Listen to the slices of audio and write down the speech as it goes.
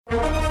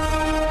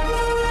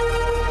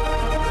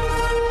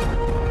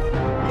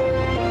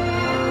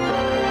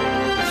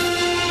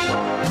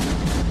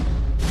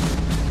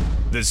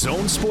The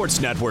Zone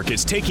Sports Network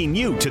is taking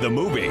you to the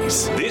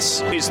movies. This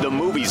is the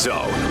Movie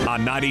Zone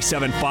on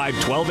 97.5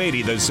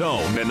 1280 The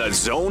Zone and the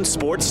Zone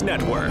Sports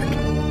Network.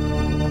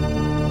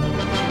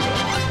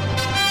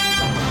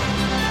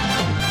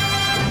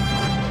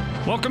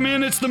 Welcome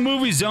in. It's the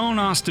Movie Zone.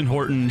 Austin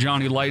Horton,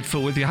 Jonni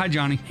Lightfoot with you. Hi,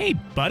 Johnny. Hey,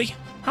 buddy.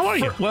 How are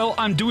you? Well,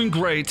 I'm doing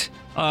great.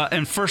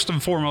 And first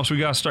and foremost, we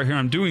got to start here.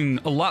 I'm doing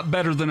a lot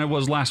better than I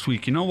was last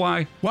week. You know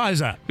why? Why is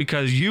that?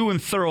 Because you and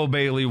Thurl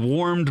Bailey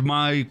warmed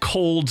my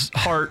cold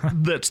heart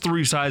that's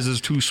 3 sizes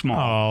too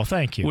small. Oh,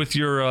 thank you. With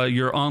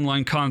your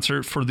online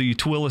concert for the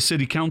Tooele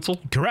City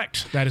Council.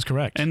 Correct. That is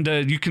correct. And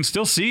you can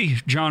still see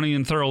Jonni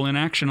and Thurl in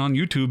action on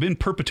YouTube in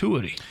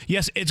perpetuity.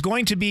 Yes, it's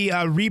going to be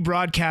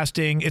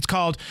rebroadcasting. It's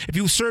called, if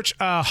you search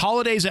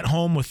Holidays at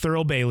Home with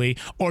Thurl Bailey,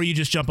 or you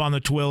just jump on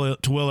the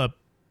Tooele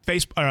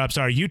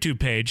YouTube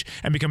page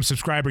and become a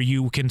subscriber,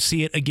 you can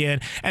see it again.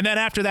 And then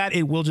after that,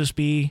 it will just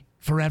be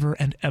forever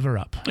and ever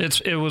up.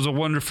 It was a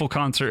wonderful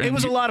concert. It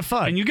was a lot of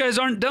fun. And you guys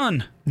aren't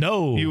done.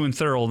 No. You and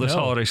Thurl this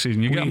holiday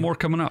season. You got more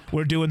coming up.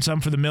 We're doing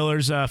some for the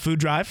Millers food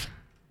drive.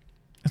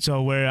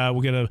 So we're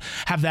going to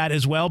have that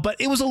as well. But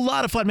it was a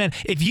lot of fun, man.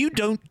 If you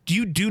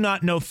do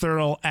not know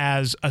Thurl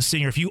as a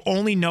singer, if you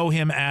only know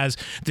him as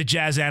the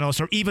jazz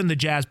analyst or even the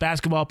jazz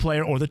basketball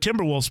player or the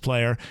Timberwolves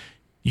player,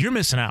 you're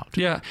missing out.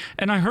 Yeah,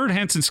 and I heard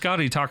Hanson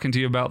Scotty talking to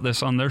you about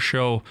this on their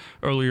show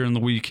earlier in the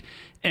week,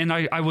 and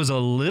I was a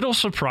little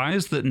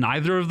surprised that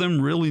neither of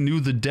them really knew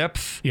the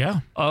depth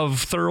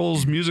of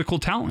Thurl's musical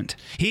talent.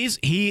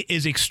 He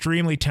is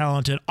extremely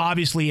talented,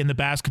 obviously in the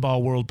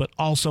basketball world, but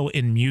also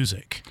in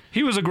music.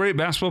 He was a great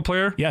basketball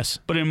player. Yes.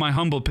 But in my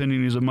humble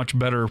opinion, he's a much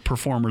better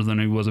performer than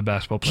he was a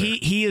basketball player.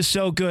 He is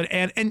so good.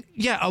 And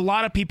yeah, a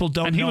lot of people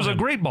don't know. And he was him. a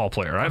great ball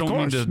player. I don't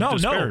mean to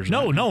disparage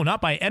that. No,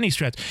 not by any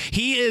stretch.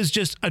 He is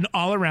just an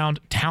all-around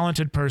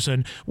talented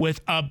person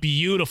with a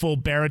beautiful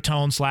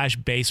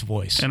baritone/bass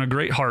voice. And a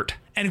great heart.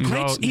 And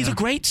he's a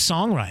great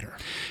songwriter.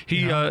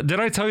 Did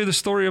I tell you the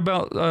story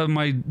about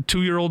my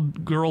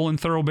 2-year-old girl and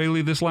Thurl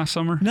Bailey this last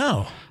summer?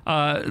 No.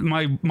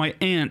 My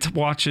aunt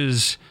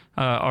watches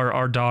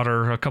our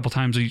daughter a couple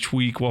times each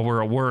week while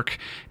we're at work,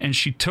 and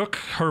she took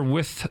her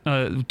with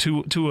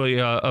to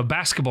a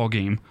basketball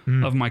game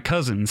of my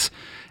cousin's,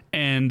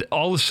 and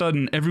all of a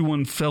sudden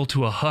everyone fell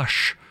to a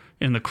hush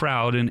in the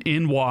crowd, and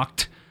in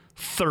walked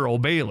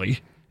Thurl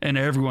Bailey. And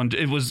everyone,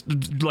 it was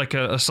like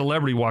a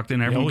celebrity walked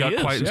in. Everyone got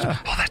quiet. Yeah.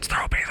 Oh, that's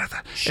Thurl Bailey.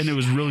 And it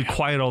was really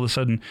quiet all of a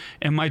sudden.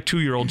 And my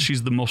 2-year-old,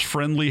 she's the most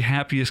friendly,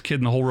 happiest kid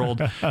in the whole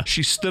world.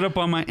 She stood up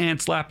on my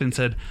aunt's lap and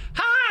said,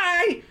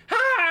 "Hi,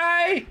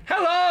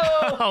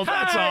 hello." Oh,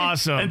 that's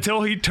awesome.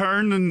 Until he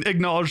turned and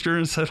acknowledged her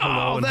and said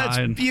hello. Oh, that's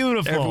and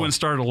beautiful. Everyone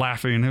started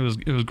laughing. It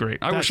was great.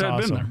 I wish I'd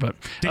been there. But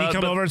did he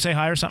come over and say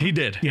hi or something? He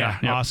did. Yeah.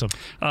 Awesome.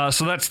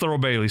 So that's Thurl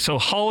Bailey. So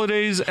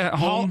Holidays at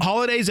Home.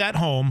 Holidays at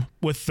Home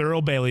with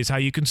Thurl Bailey is how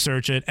you can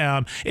search it.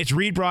 It's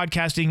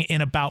rebroadcasting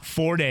in about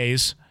 4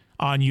 days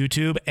on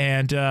YouTube,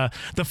 and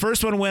the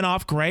first one went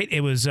off great.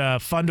 It was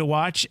fun to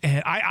watch,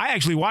 and I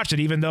actually watched it,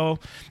 even though,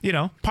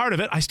 part of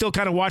it, I still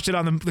kind of watched it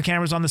on the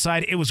cameras on the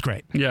side. It was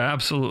great. Yeah,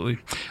 absolutely.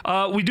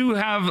 We do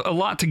have a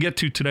lot to get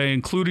to today,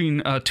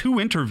 including 2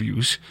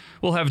 interviews.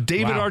 We'll have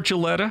David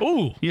Archuleta.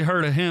 Ooh. You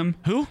heard of him.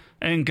 Who?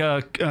 And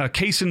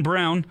Kayson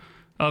Brown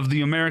of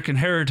the American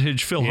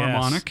Heritage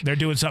Philharmonic. Yes, they're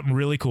doing something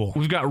really cool.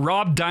 We've got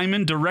Rob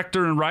Diamond,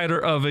 director and writer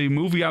of a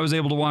movie I was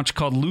able to watch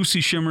called Lucy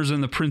Shimmers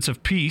and the Prince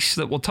of Peace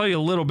that we'll tell you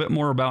a little bit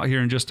more about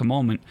here in just a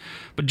moment.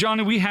 But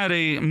Johnny, we had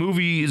a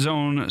Movie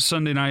Zone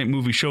Sunday night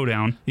movie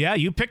showdown. Yeah,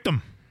 you picked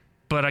them.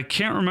 But I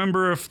can't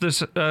remember if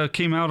this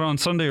came out on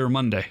Sunday or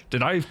Monday.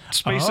 Did I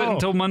space it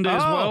until Monday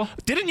as well?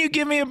 Didn't you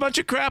give me a bunch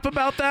of crap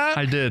about that?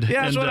 I did.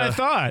 Yeah, that's what I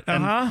thought.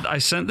 And I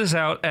sent this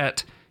out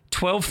at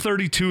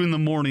 12:32 in the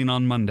morning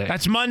on Monday.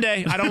 That's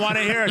Monday. I don't want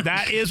to hear it.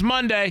 That is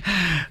Monday.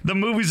 The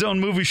Movie Zone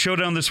movie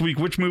showdown this week.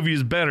 Which movie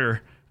is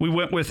better? We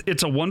went with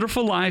It's a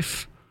Wonderful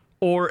Life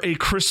or A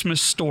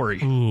Christmas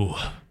Story. Ooh.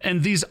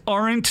 And these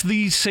aren't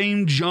the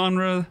same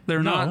genre.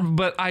 They're not.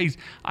 But I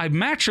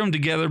match them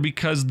together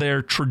because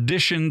they're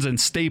traditions and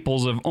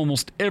staples of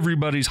almost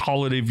everybody's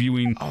holiday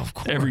viewing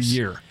every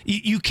year.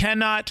 You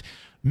cannot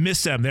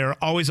miss them. They're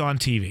always on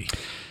TV.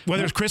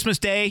 Whether it's Christmas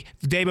Day,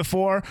 the day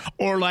before,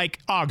 or like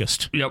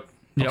August. Yep.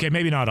 Okay,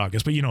 maybe not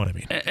August, but you know what I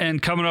mean.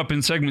 And coming up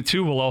in segment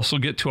 2, we'll also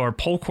get to our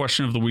poll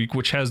question of the week,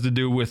 which has to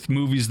do with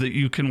movies that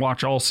you can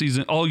watch all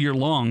year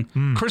long.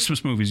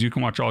 Christmas movies you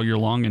can watch all year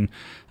long, and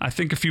I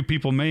think a few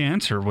people may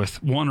answer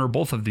with one or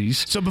both of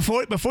these. So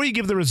before you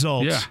give the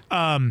results,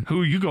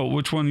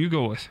 which one you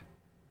go with?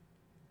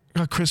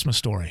 A Christmas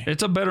Story.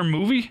 It's a better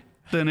movie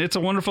than It's a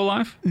Wonderful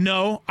Life?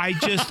 No, I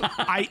just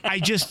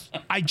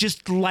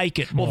like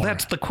it more. Well,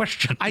 that's the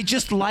question. I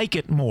just like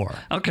it more.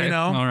 Okay,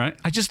 all right.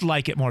 I just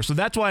like it more, so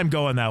that's why I'm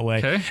going that way.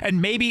 Okay.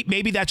 And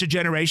maybe that's a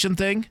generation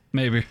thing.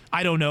 Maybe.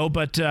 I don't know,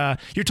 but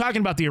you're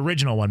talking about the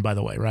original one, by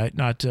the way, right?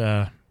 Not.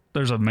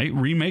 There's a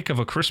remake of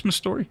A Christmas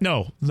Story?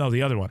 No,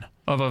 the other one.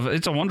 Of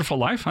It's a Wonderful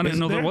Life? I didn't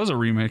know there was a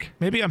remake.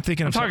 Maybe I'm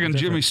thinking. I'm talking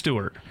Jimmy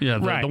Stewart. Yeah,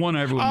 the one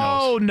everyone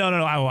knows. Oh no!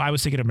 I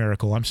was thinking of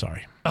Miracle. I'm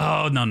sorry.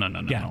 Oh no!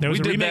 Yeah, there was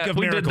a remake of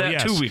Miracle. We did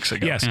that 2 weeks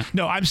ago. Yes. Yeah.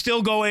 No, I'm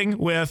still going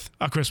with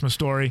A Christmas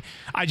Story.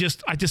 I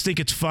just think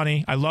it's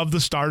funny. I love the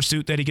star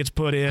suit that he gets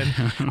put in.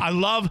 I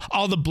love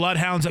all the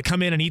bloodhounds that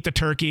come in and eat the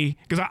turkey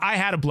because I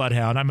had a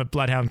bloodhound. I'm a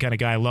bloodhound kind of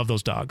guy. I love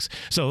those dogs.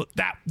 So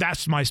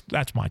that's my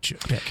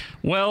pick.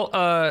 Well,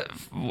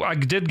 I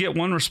did get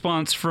one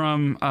response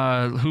from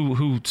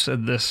who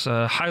said this.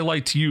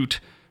 Highlights Ute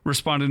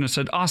responded and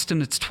said,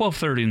 "Austin, it's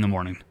 12:30 in the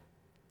morning."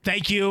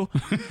 Thank you.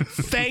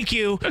 Thank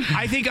you.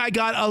 I think I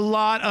got a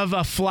lot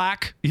of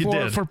flack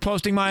for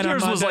posting mine on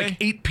Monday. Yours was like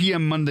 8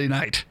 p.m. Monday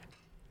night.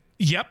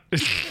 Yep.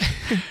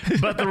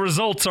 But the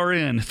results are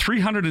in.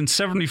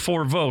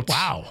 374 votes.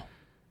 Wow.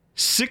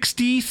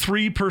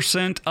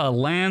 63% a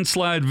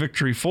landslide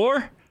victory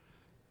for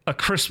A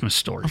Christmas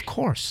Story. Of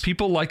course.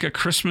 People like A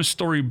Christmas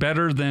Story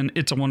better than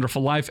It's a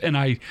Wonderful Life, and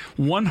I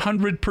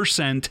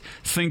 100%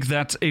 think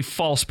that's a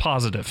false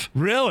positive.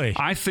 Really?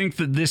 I think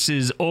that this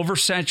is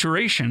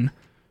oversaturation.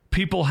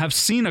 People have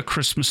seen A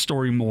Christmas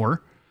Story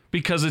more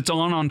because it's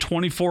on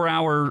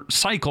 24-hour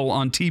cycle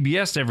on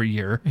TBS every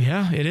year.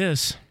 Yeah, it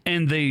is.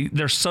 And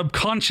their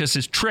subconscious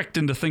is tricked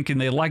into thinking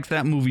they like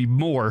that movie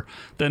more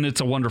than It's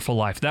a Wonderful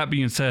Life. That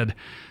being said,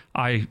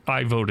 I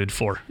voted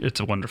for It's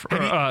a Wonderful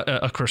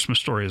A Christmas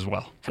Story as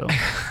well. So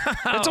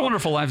It's a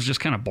Wonderful Life is just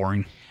kind of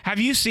boring. Have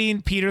you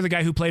seen Peter, the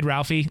guy who played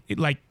Ralphie,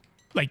 like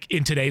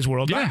in today's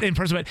world? Yeah. Not in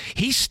person, but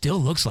he still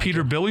looks like Peter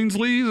him.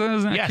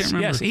 Billingsley? I Yes, can't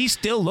remember. yes, he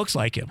still looks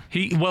like him.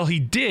 He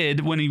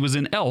did when he was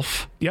in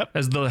Elf. Yep.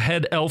 As the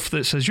head elf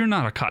that says, "You're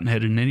not a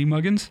cotton-headed ninny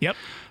muggins." Yep.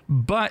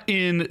 But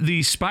in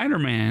the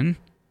Spider-Man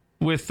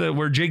with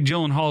where Jake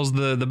Gyllenhaal's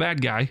the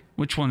bad guy,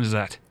 which one is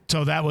that?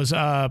 So that was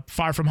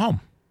Far From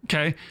Home.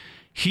 Okay.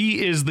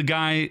 He is the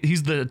guy,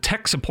 he's the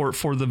tech support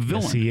for the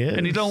villain. Yes, he is.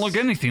 And he don't look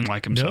anything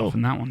like himself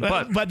in that one.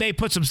 But they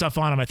put some stuff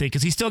on him, I think,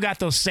 because he's still got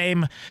those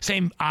same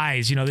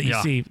eyes, that you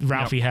see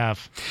Ralphie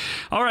have.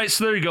 All right,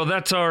 so there you go.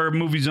 That's our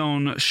Movie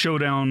Zone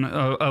Showdown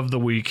of the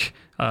week.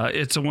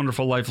 It's a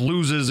Wonderful Life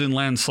loses in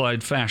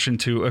landslide fashion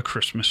to A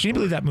Christmas Story. Can you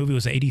believe that movie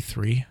was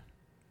 83?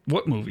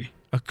 What movie?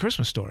 A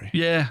Christmas Story.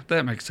 Yeah,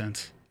 that makes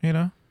sense.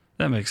 That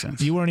makes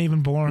sense. You weren't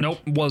even born?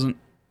 Nope, wasn't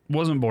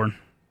born.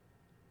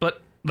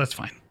 But that's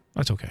fine.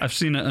 That's okay. I've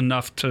seen it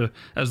enough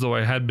as though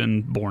I had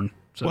been born.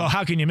 So. Well,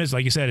 how can you miss?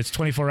 Like you said, it's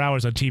 24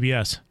 hours on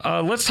TBS.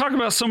 Let's talk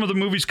about some of the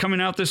movies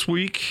coming out this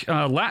week.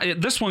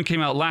 This one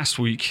came out last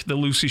week, the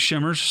Lucy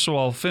Shimmers, so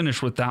I'll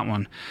finish with that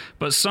one.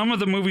 But some of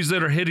the movies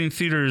that are hitting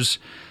theaters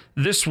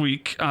this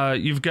week,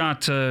 you've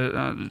got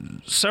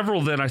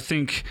several that I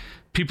think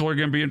people are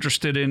going to be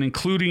interested in,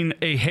 including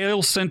a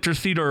Hale Center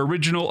Theater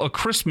original, A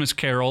Christmas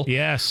Carol.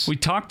 Yes. We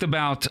talked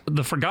about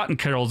the Forgotten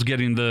Carols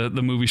getting the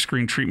movie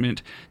screen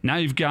treatment. Now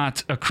you've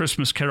got A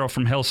Christmas Carol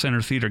from Hale Center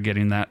Theater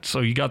getting that. So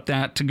you got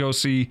that to go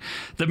see.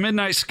 The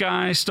Midnight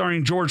Sky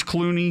starring George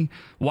Clooney.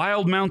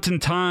 Wild Mountain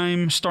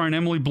Thyme starring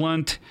Emily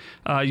Blunt.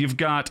 You've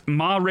got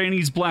Ma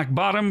Rainey's Black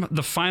Bottom,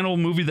 the final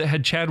movie that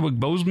had Chadwick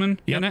Boseman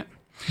in it.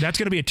 That's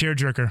going to be a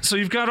tearjerker. So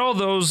you've got all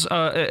those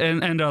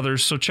and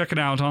others, so check it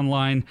out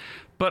online.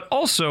 But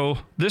also,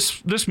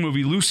 this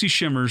movie, Lucy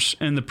Shimmers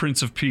and the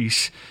Prince of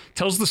Peace,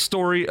 tells the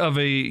story of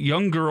a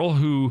young girl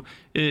who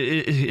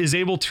is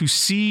able to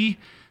see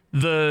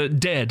the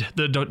dead,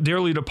 the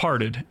dearly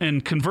departed,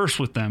 and converse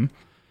with them.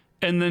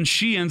 And then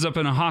she ends up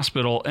in a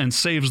hospital and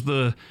saves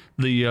the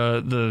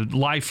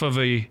life of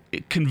a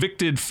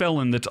convicted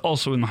felon that's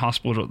also in the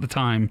hospital at the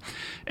time.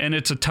 And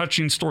it's a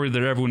touching story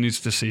that everyone needs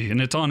to see. And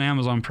it's on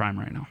Amazon Prime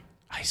right now.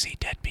 I see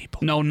dead people.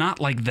 No, not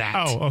like that.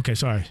 Oh, okay,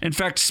 sorry. In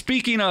fact,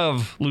 speaking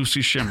of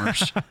Lucy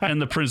Shimmers and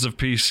the Prince of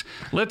Peace,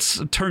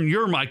 let's turn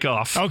your mic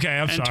off. Okay,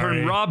 I'm sorry. And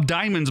turn Rob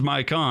Diamond's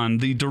mic on,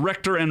 the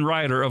director and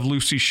writer of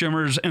Lucy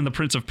Shimmers and the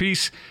Prince of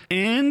Peace.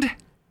 And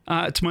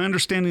it's my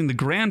understanding the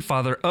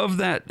grandfather of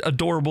that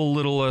adorable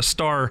little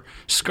star,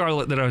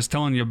 Scarlett, that I was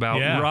telling you about.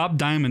 Yeah. Rob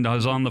Diamond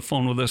is on the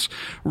phone with us.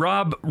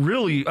 Rob,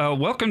 really,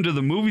 welcome to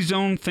the Movie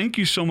Zone. Thank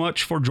you so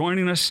much for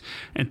joining us.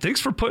 And thanks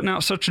for putting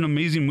out such an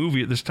amazing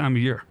movie at this time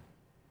of year.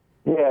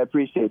 Yeah, I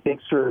appreciate it.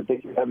 Thanks for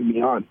having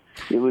me on.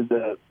 It was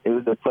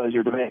a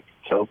pleasure to make.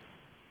 So,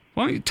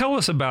 why don't you tell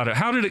us about it?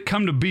 How did it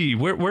come to be?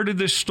 Where did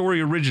this story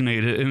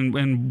originate,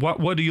 and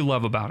what do you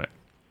love about it?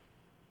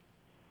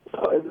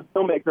 As a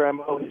filmmaker,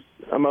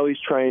 I'm always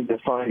trying to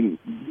find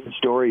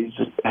stories.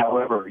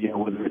 However,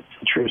 whether it's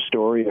a true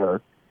story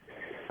or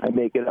I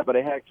make it up. But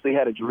I actually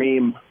had a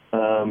dream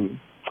on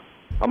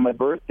my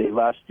birthday,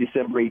 last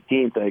December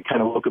 18th. I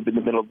kind of woke up in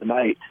the middle of the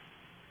night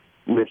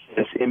with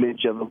this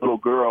image of a little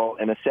girl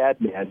and a sad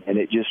man, and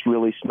it just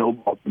really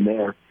snowballed from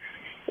there.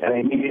 And I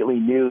immediately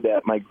knew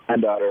that my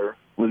granddaughter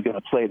was going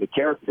to play the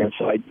character, and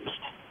so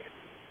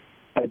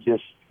I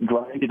just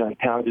grinded. I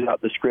pounded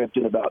out the script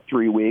in about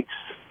 3 weeks,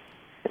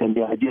 and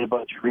I did a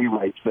bunch of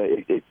rewrites, but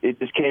it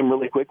just came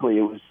really quickly.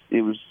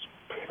 It was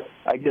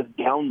I just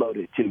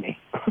downloaded it to me.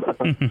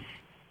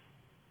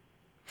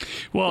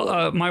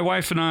 Well, my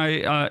wife and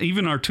I,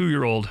 even our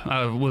 2-year-old,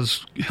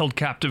 was held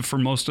captive for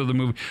most of the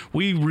movie.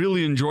 We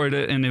really enjoyed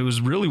it, and it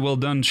was really well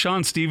done.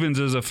 Sean Stevens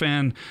is a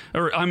fan,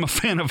 or I'm a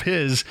fan of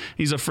his.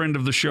 He's a friend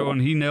of the show,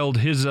 and he nailed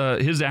his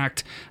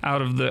act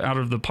out of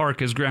the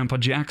park as Grandpa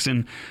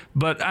Jackson.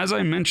 But as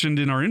I mentioned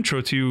in our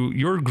intro to you,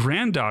 your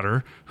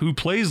granddaughter, who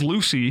plays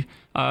Lucy,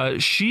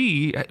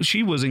 she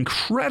was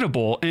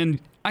incredible, and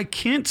I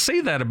can't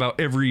say that about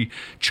every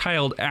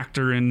child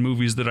actor in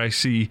movies that I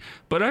see,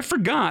 but I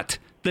forgot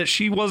that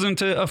she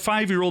wasn't a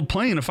 5-year-old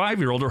playing a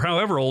 5-year-old, or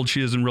however old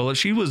she is in real life.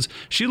 She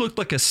looked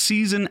like a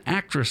seasoned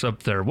actress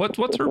up there. What's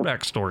her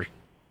backstory?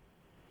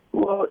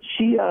 Well,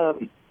 she's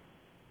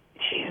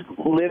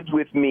lived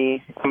with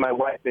me and my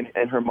wife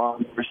and her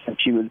mom ever since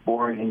she was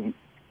born, and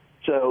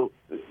so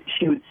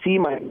she would see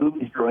my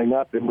movies growing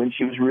up. And when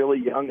she was really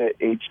young, at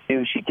age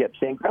 2, she kept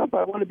saying, "Grandpa,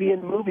 I want to be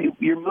in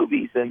your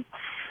movies." And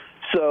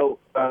so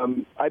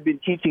I've been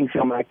teaching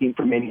film acting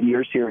for many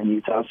years here in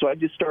Utah. So I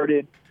just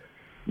started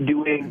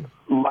doing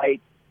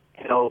light,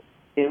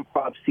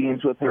 improv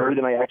scenes with her.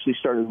 Then I actually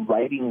started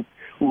writing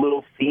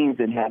little scenes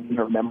and having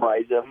her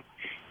memorize them,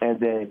 and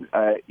then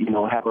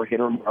have her hit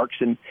her marks.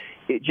 And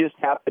it just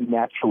happened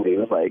naturally. It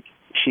was like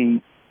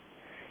she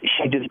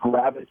just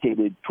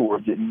gravitated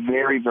towards it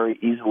very, very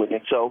easily.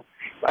 And so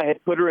I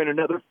had put her in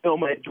another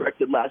film I had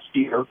directed last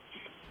year.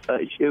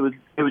 It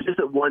was just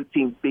a one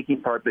scene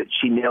speaking part, but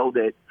she nailed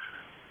it.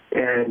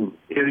 And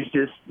it was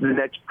just the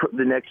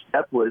next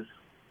step was,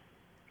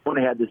 when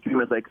I had this dream,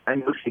 I was like, I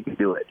know she could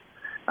do it.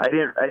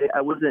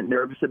 I wasn't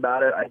nervous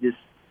about it.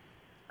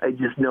 I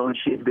just known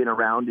she had been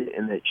around it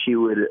and that she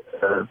would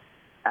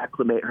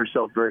acclimate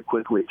herself very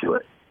quickly to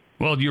it.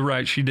 Well, you're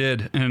right, she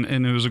did, and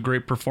it was a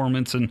great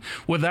performance. And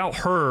without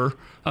her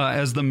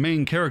as the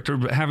main character,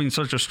 but having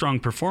such a strong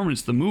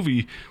performance, the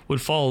movie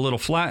would fall a little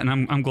flat. And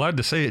I'm glad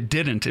to say it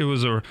didn't. It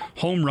was a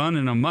home run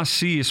and a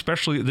must-see,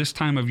 especially at this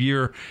time of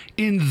year,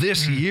 in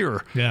this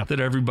year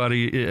that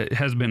everybody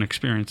has been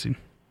experiencing.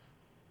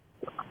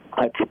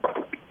 I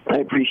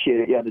appreciate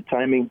it. Yeah, the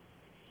timing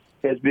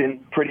has been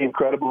pretty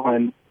incredible,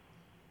 and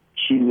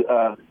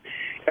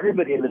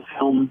everybody in the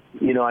film,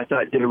 I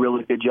thought did a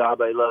really good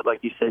job. I love, like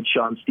you said,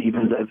 Sean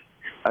Stevens.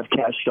 I've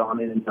cast Sean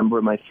in a number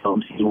of my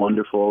films. He's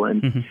wonderful,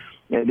 and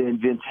then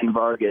Vincent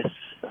Vargas,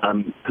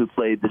 who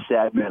played the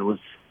sad man, was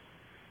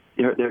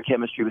their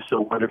chemistry was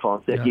so wonderful.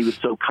 And that he was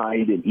so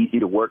kind and easy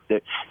to work.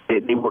 That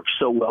they worked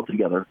so well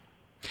together.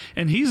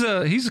 And he's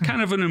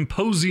kind of an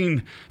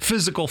imposing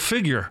physical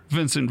figure,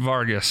 Vincent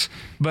Vargas,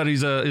 but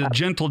he's a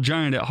gentle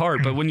giant at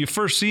heart. But when you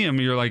first see him,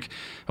 you're like,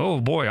 oh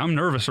boy, I'm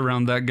nervous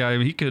around that guy.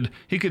 He could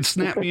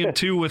snap me in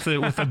two with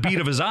a beat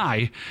of his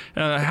eye.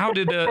 How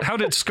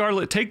did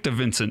Scarlett take to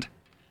Vincent?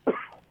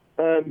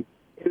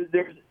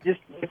 There's just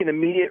like an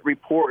immediate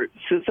report.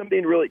 So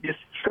something really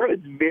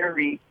Scarlett's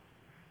very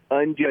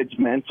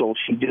unjudgmental.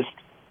 She just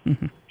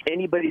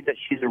anybody that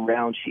she's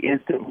around, she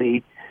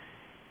instantly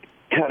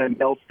kind of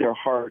melts their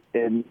heart,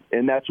 and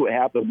that's what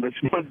happened.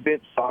 When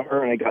Vince saw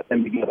her and I got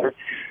them together,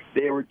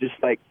 they were just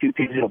like two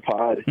peas in a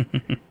pod,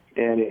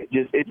 and it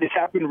just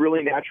happened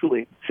really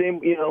naturally. Same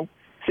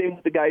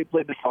with the guy who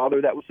played the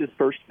father. That was his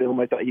first film.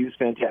 I thought he was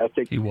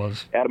fantastic. He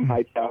was. Adam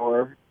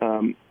Hightower,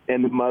 and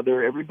the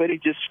mother. Everybody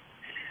just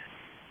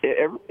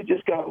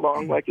got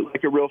along like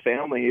a real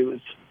family.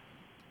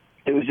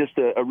 It was just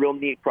a real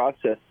neat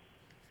process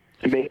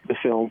to make the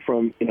film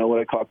from what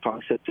I call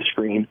concept to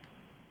screen.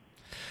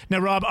 Now,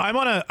 Rob, I'm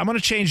gonna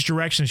change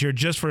directions here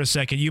just for a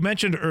second. You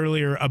mentioned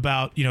earlier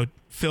about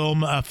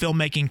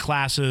filmmaking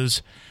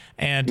classes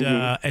and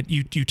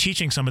you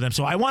teaching some of them.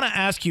 So I want to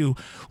ask you,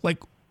 like,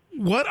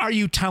 what are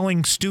you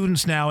telling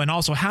students now, and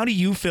also how do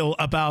you feel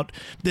about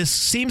this?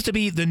 Seems to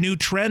be the new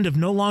trend of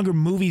no longer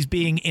movies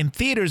being in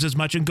theaters as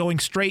much and going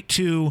straight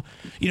to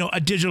a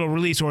digital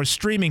release or a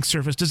streaming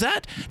service. Does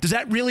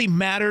that really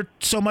matter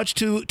so much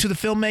to the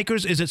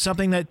filmmakers? Is it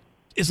something that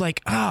is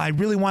like, I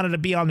really wanted to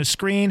be on the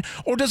screen,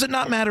 or does it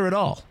not matter at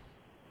all?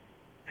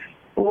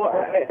 Well,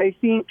 I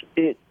think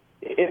it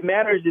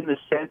matters in the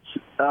sense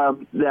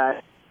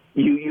that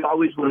you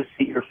always want to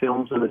see your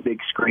films on the big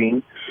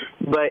screen,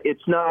 but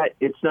it's not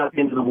the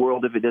end of the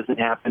world if it doesn't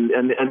happen.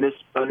 And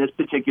on this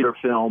particular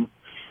film,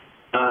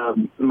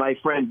 my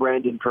friend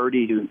Brandon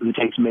Purdy, who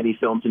takes many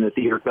films in the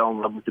theater, fell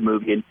in love with the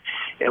movie,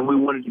 and we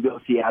wanted to go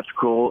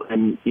theatrical.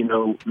 And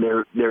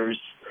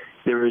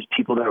there's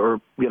people that were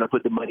going to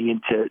put the money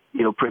into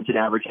print and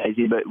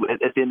advertising, but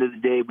at the end of the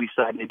day, we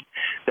decided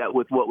that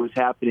with what was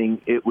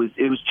happening, it was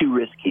too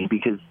risky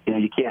because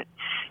you can't.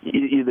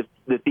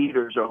 The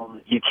theaters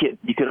you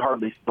could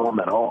hardly film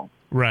at all.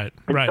 Right.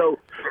 So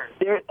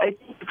I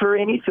think for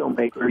any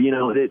filmmaker,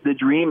 the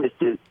dream is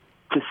to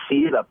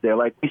see it up there.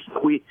 Like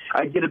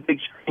I did a big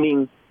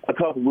screening a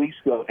couple weeks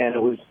ago, and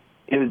it was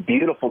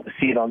beautiful to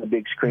see it on the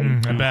big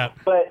screen. I bet.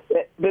 But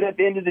at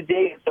the end of the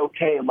day, it's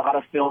okay. A lot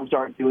of films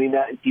aren't doing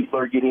that, and people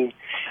are getting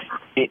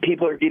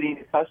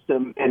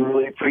accustomed and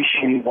really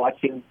appreciating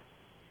watching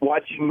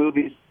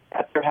movies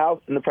at their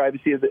house in the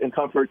privacy and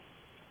comfort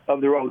of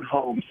their own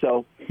home.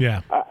 So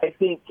yeah, I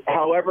think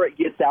however it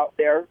gets out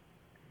there,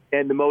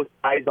 and the most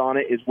eyes on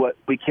it is what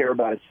we care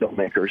about as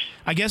filmmakers.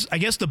 I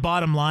guess the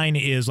bottom line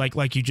is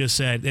like you just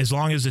said, as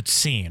long as it's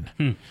seen.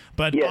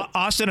 But yes.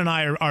 Austin and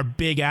I are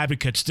big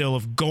advocates still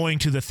of going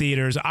to the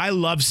theaters. I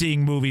love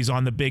seeing movies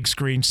on the big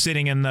screen,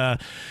 sitting in the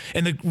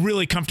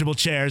really comfortable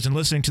chairs and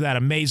listening to that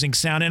amazing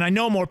sound. And I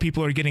know more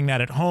people are getting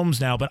that at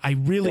homes now, but I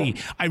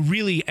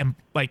really am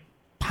like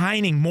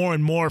pining more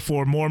and more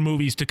for more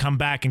movies to come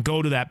back and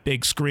go to that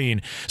big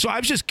screen. So I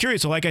was just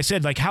curious, like I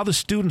said, like how the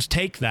students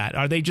take that.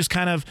 Are they just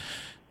kind of,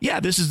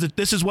 this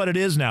is what it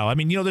is now. I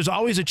mean, there's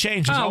always a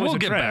change. There's always we'll a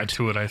get trend. back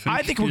to it, I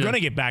think. We're going to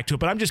get back to it,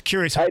 but I'm just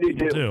curious how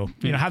people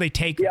do. How they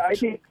take it. Yeah, I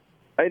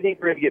think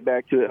we're going to get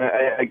back to it. And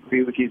I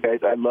agree with you guys.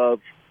 I love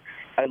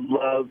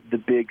the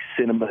big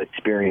cinema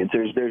experience.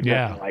 There's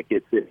nothing like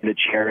it. Sit in a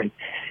chair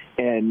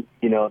and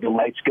the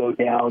lights go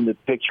down, the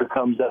picture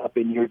comes up,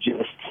 and you're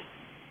just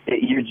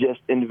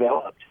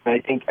enveloped.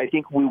 And I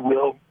think we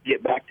will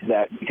get back to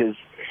that because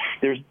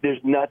there's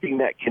nothing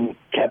that can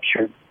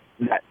capture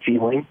that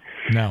feeling.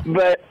 No.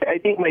 But I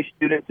think my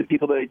students, the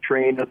people that I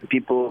train, the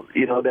people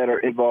that are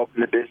involved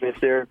in the business,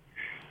 they're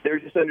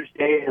just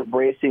understanding and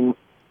embracing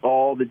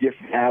all the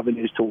different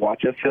avenues to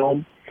watch a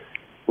film,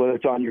 whether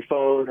it's on your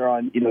phone or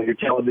on your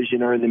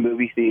television or in the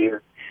movie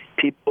theater.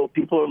 People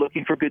are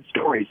looking for good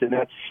stories, and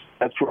that's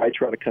where I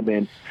try to come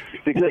in,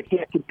 because I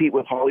can't compete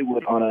with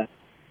Hollywood on a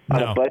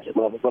budget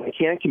level, but I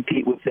can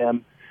compete with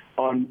them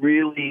on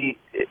really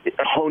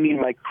honing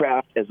my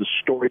craft as a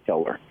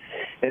storyteller.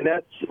 And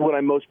that's what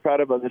I'm most proud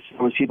of on this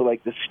film, is people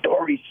like, the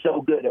story's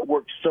so good, it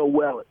works so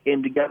well, it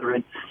came together.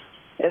 And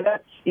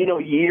that's,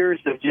 years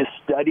of just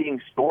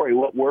studying story,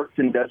 what works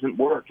and doesn't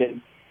work.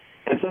 And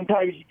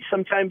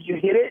sometimes you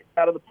hit it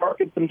out of the park,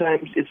 and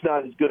sometimes it's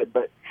not as good,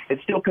 but it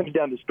still comes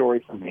down to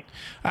story for me.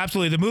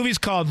 Absolutely. The movie's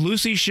called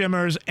Lucy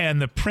Shimmers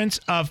and the Prince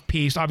of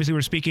Peace. Obviously,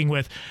 we're speaking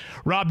with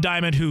Rob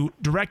Diamond, who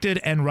directed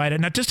and wrote it.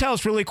 Now, just tell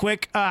us really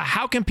quick,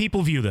 how can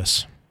people view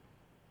this?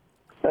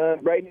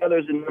 Right now,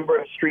 there's a number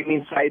of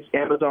streaming sites.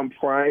 Amazon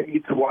Prime,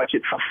 you can watch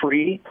it for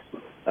free.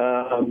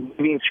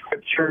 Moving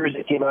Scriptures,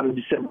 it came out on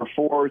December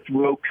 4th.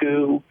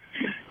 Roku,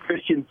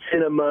 Christian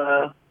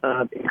Cinema,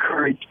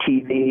 Encourage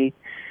TV.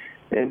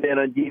 And then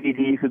on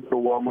DVD, you could go to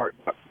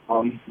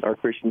Walmart.com or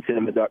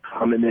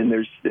ChristianCinema.com, and then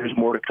there's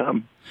more to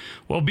come.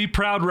 Well, be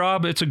proud,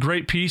 Rob. It's a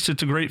great piece.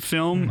 It's a great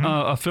film,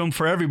 a film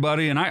for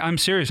everybody. And I'm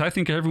serious. I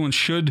think everyone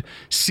should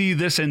see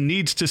this and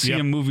needs to see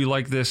a movie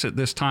like this at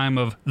this time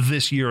of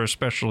this year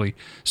especially.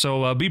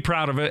 So be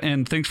proud of it,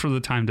 and thanks for the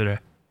time today.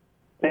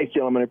 Thanks,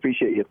 gentlemen. I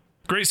appreciate you.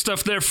 Great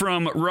stuff there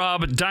from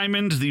Rob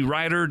Diamond, the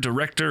writer,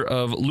 director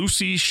of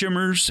Lucy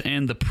Shimmers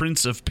and the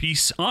Prince of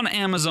Peace, on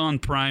Amazon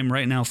Prime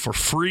right now for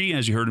free,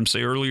 as you heard him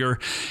say earlier.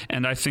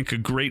 And I think a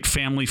great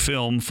family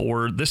film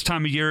for this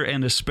time of year,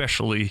 and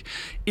especially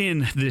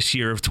in this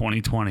year of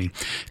 2020.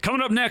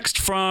 Coming up next,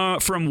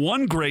 from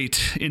one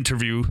great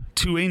interview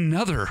to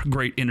another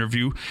great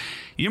interview.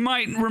 You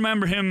might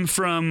remember him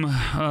from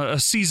a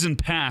season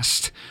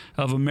past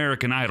of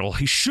American Idol.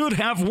 He should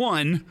have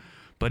won,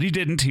 but he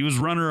didn't. He was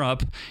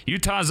runner-up.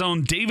 Utah's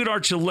own David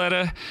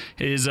Archuleta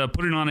is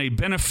putting on a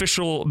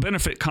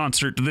benefit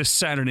concert this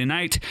Saturday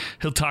night.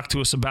 He'll talk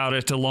to us about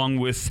it, along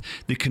with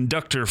the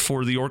conductor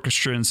for the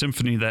orchestra and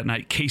symphony that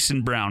night,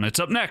 Kayson Brown. It's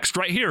up next,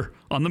 right here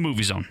on the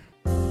Movie Zone.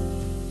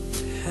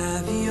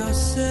 Have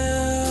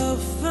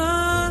yourself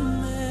a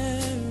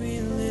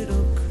merry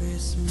little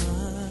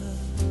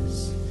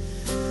Christmas.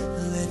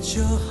 Let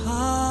your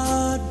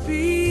heart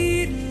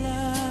beat light.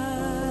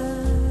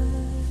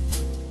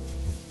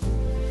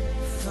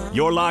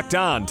 You're locked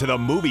on to the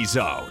Movie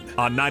Zone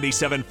on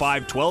 97.5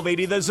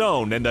 1280 The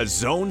Zone and the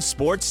Zone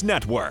Sports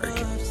Network.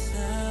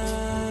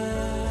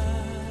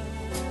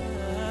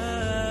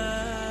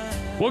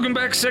 Welcome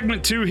back,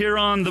 segment 2 here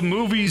on the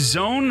Movie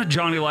Zone.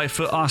 Jonni,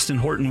 Lightfoot, Austin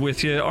Horton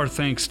with you. Our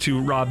thanks to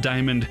Rob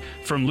Diamond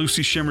from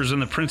Lucy Shimmers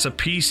and the Prince of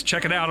Peace.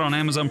 Check it out on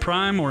Amazon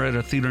Prime or at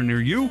a theater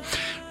near you.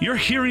 You're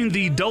hearing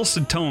the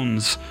dulcet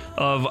tones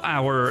of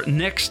our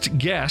next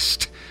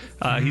guest.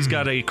 He's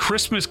got a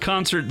Christmas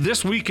concert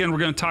this weekend. We're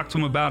going to talk to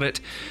him about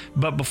it.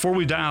 But before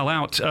we dial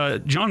out,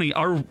 Jonni,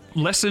 our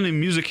lesson in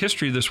music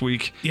history this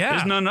week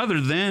is none other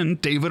than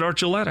David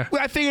Archuleta.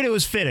 Well, I figured it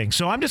was fitting.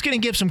 So I'm just going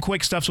to give some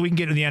quick stuff so we can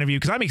get to the interview,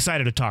 because I'm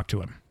excited to talk to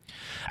him.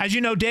 As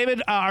you know,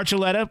 David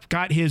Archuleta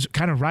got his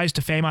kind of rise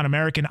to fame on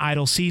American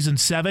Idol Season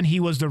 7. He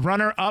was the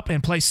runner-up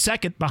and placed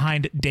second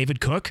behind David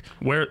Cook.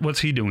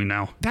 What's he doing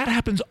now? That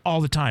happens all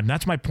the time.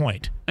 That's my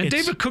point. And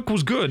David Cook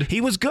was good.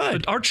 He was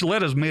good. But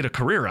Archuleta's made a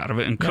career out of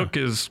it, and Cook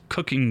is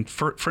cooking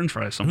French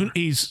fries somewhere.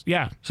 Would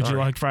you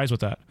like fries with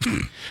that?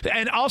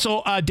 And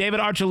also, David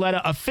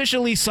Archuleta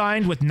officially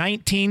signed with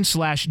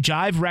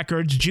 19/Jive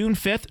Records June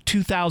 5th,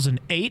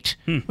 2008,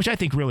 which I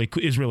think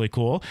is really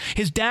cool.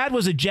 His dad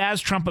was a jazz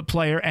trumpet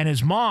player, and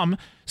his mom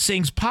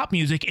sings pop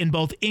music in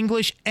both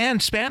English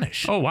and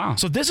Spanish. Oh, wow.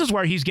 So this is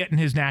where he's getting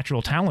his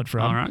natural talent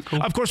from. All right,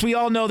 cool. Of course, we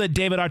all know that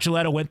David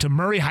Archuleta went to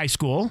Murray High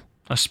School.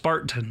 A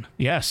Spartan.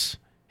 Yes.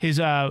 His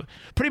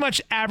pretty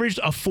much averaged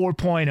a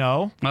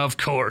 4.0. Of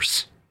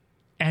course.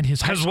 And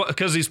his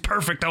because he's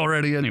perfect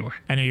already anyway.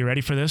 And are you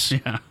ready for this?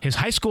 Yeah. His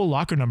high school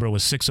locker number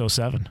was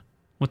 607.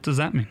 What does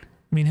that mean?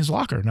 I mean, his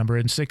locker number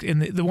in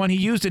the one he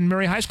used in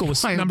Murray High School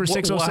was number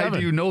 607. Why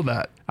do you know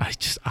that?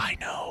 I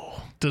know.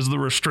 Does the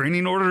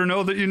restraining order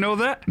know that you know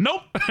that?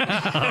 Nope.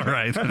 All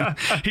right.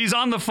 He's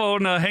on the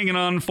phone hanging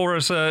on for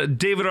us,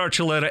 David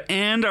Archuleta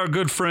and our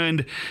good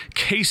friend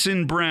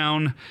Kayson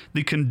Brown,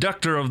 the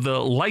conductor of the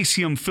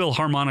Lyceum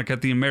Philharmonic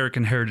at the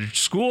American Heritage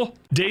School.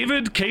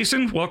 David,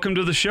 Kayson, welcome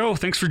to the show.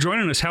 Thanks for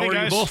joining us. How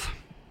are you both?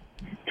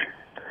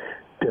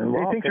 Hey,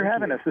 thanks for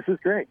having us. This is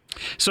great.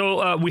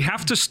 So we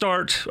have to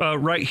start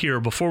right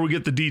here before we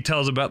get the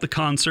details about the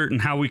concert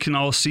and how we can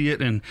all see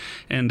it and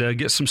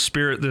get some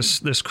spirit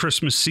this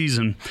Christmas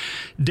season.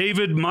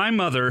 David, my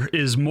mother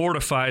is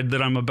mortified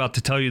that I'm about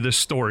to tell you this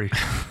story,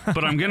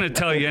 but I'm going to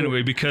tell you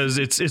anyway because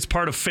it's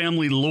part of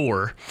family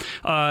lore.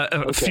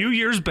 A few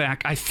years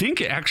back, I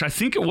think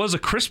it was a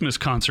Christmas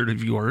concert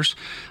of yours.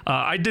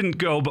 I didn't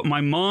go, but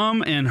my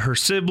mom and her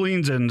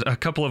siblings and a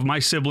couple of my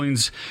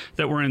siblings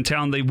that were in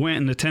town, they went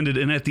and attended.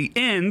 And at the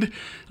end,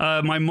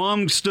 my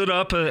mom stood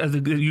up.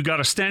 You got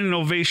a standing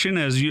ovation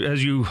as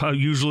you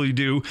usually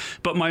do.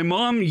 But my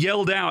mom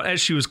yelled out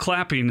as she was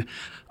clapping,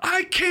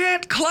 "I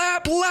can't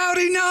clap loud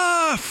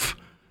enough!"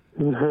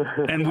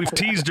 And we've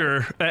teased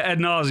her ad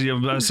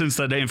nauseum since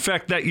that day. In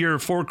fact, that year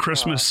for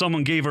Christmas,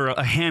 someone gave her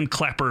a hand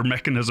clapper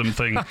mechanism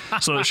thing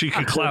so that she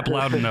could clap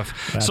loud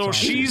enough. So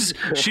awesome.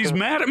 She's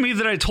mad at me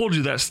that I told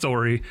you that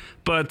story.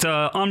 But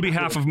on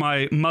behalf of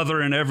my mother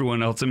and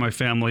everyone else in my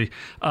family,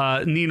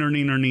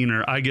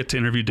 neener, I get to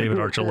interview David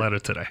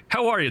Archuleta today.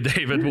 How are you,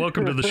 David?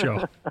 Welcome to the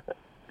show.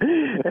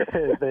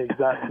 Thanks.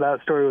 That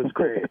story was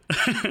great.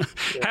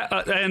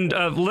 And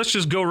let's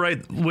just go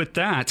right with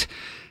that.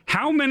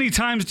 How many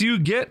times do you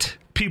get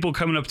people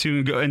coming up to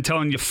you and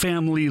telling you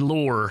family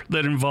lore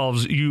that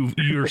involves you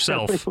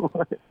yourself?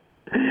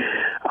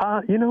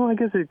 I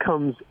guess it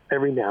comes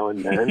every now and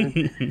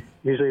then.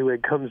 Usually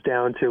it comes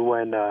down to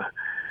when,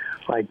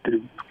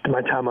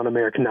 my time on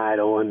American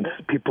Idol and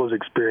people's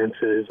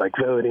experiences, like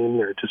voting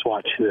or just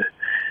watching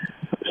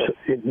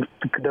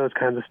those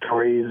kinds of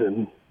stories.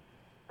 And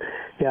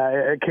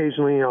yeah,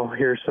 occasionally I'll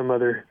hear some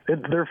other.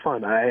 They're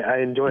fun.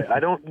 I enjoy it. I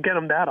don't get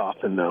them that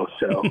often though,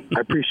 so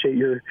I appreciate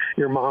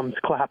your mom's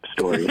clap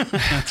story.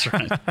 That's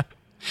right.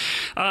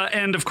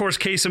 And of course,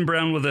 Kayson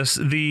Brown with us,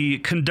 the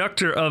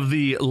conductor of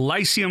the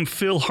Lyceum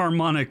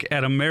Philharmonic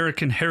at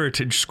American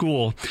Heritage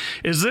School.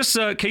 Is this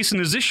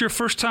Kayson? Is this your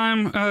first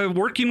time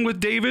working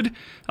with David?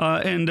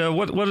 And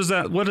what has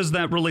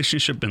that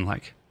relationship been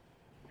like?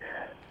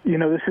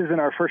 This isn't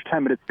our first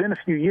time, but it's been a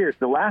few years.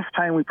 The last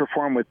time we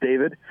performed with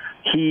David,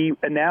 he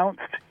announced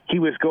he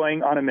was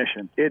going on a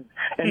mission.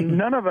 And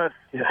none of us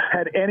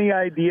had any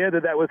idea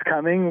that was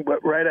coming.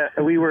 But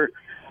we were,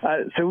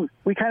 so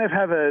we kind of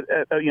have a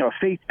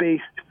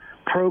faith-based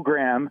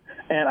program,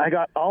 and I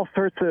got all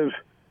sorts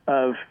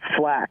of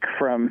flack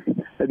from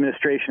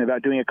administration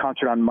about doing a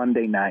concert on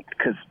Monday night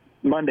because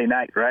Monday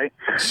night, right?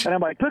 And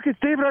I'm like, look, it's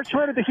David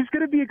Archuleta. He's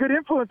going to be a good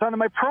influence on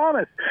him, I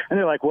promise. And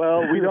they're like,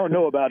 well, we don't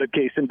know about it,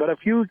 Kayson, but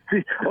if you,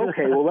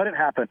 okay, we'll let it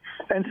happen.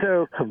 And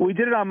so we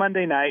did it on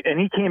Monday night, and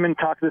he came and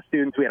talked to the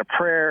students. We had a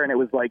prayer, and it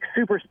was like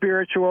super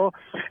spiritual.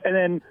 And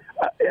then,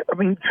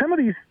 some of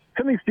these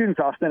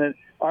students, Austin,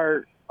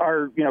 are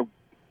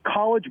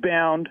college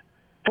bound,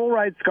 full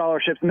ride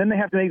scholarships, and then they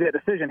have to make that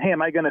decision. Hey,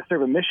 am I going to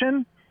serve a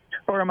mission,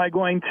 or am I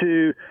going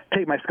to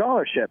take my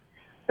scholarship?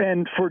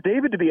 And for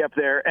David to be up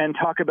there and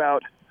talk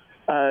about,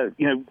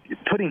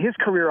 putting his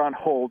career on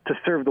hold to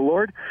serve the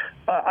Lord,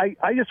 I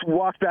just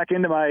walked back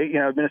into my,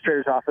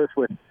 administrator's office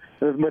with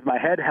my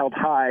head held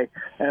high,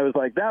 and it was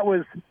like, that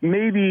was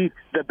maybe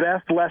the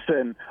best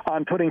lesson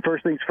on putting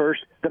first things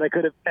first that I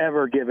could have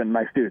ever given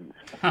my students.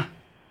 Huh.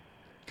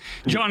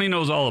 Jonni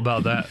knows all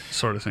about that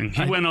sort of thing.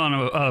 He went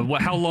on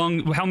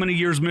how many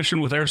years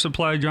mission with Air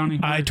Supply, Jonni?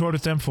 I toured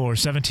with them for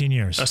 17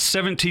 years. A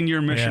 17-year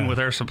mission with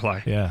Air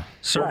Supply. Yeah.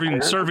 Serving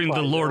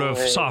the Lord of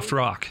soft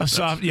rock.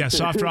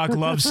 Soft rock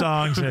love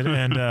songs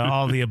and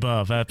all the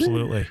above.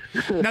 Absolutely.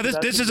 Now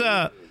this is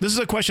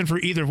a question for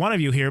either one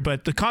of you here,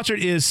 but the concert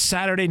is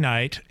Saturday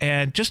night,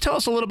 and just tell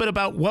us a little bit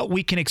about what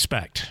we can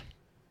expect.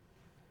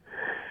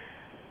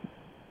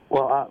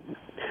 Well,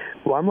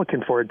 I'm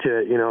looking forward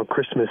to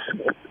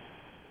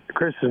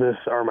Christmas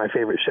are my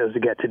favorite shows to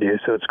get to do,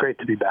 so it's great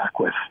to be back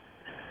with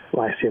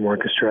Lyceum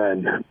Orchestra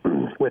and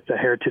with the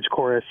Heritage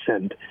Chorus.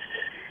 And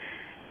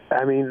I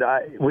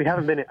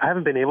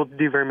haven't been able to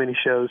do very many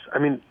shows.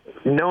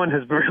 No one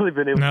has really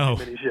been able to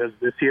do many shows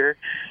this year.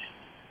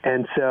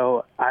 And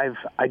so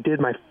I did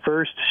my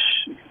first.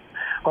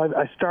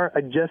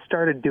 I just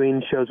started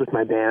doing shows with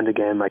my band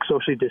again, like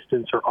socially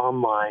distanced or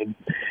online.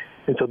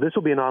 And so this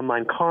will be an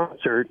online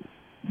concert.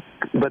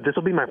 But this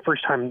will be my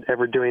first time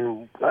ever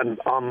doing an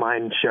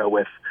online show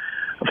with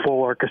a full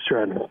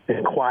orchestra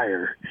and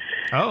choir.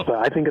 Oh, but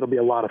I think it'll be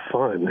a lot of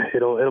fun.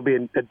 It'll be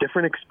a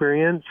different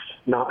experience,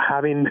 not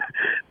having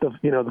the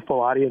full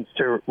audience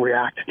to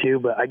react to.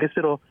 But I guess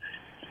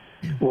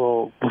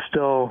we'll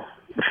still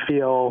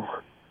feel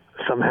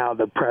somehow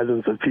the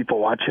presence of people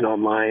watching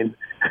online.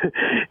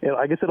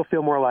 I guess it'll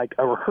feel more like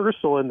a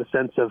rehearsal in the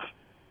sense of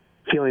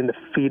feeling the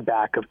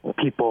feedback of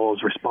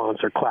people's response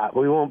or clap.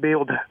 We won't be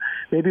able to.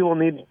 Maybe we'll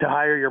need to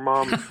hire your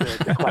mom to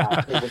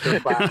clap.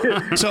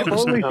 So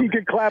only she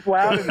could clap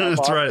loud enough.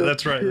 That's right.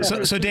 That's right.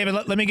 Yeah. So David,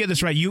 let me get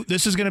this right.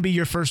 This is going to be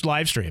your first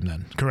live stream,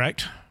 then,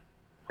 correct?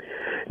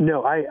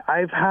 No,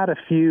 I've had a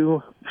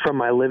few from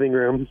my living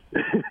room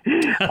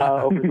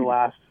over the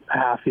last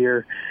half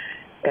year,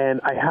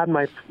 and I had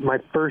my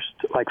first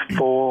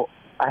full.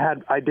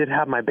 I did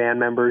have my band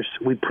members.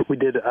 I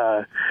did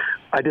a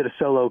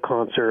solo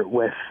concert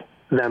with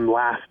them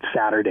last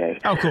Saturday.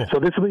 Oh, cool. So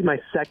this will be my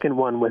second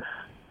one with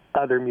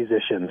other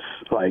musicians.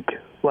 This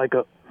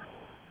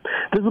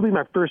will be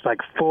my first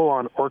full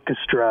on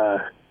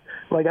orchestra.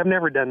 I've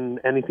never done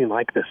anything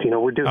like this.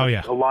 We're doing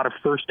a lot of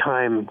first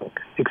time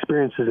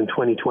experiences in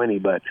 2020,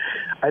 but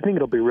I think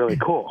it'll be really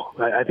cool.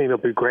 I think it'll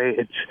be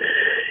great.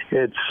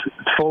 It's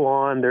full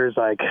on. There's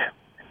a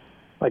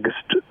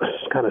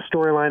kind of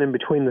storyline in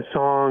between the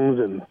songs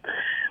and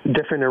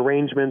different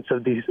arrangements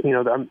of these.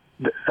 They've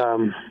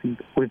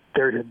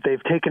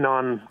taken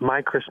on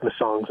my Christmas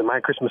songs and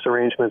my Christmas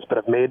arrangements, but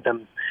have made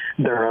them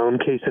their own.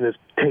 Kayson has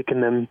taken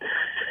them,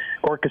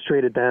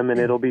 orchestrated them, and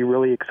it'll be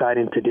really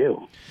exciting to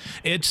do.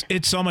 It's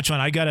so much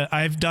fun.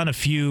 I've done a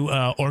few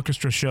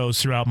orchestra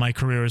shows throughout my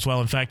career as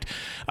well. In fact,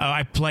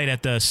 I played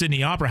at the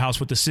Sydney Opera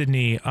House with the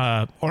Sydney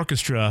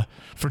Orchestra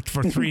for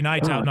 3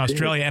 nights out in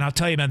Australia, and I'll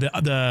tell you, man,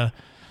 the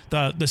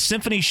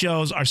symphony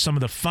shows are some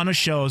of the funnest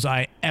shows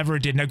I ever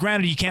did. Now,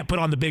 granted, you can't put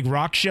on the big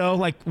rock show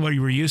like what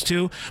you were used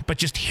to, but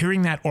just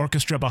hearing that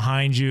orchestra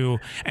behind you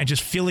and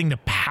just feeling the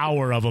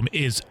power of them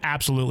is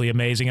absolutely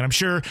amazing. And I'm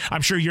sure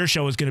your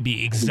show is going to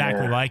be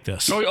exactly like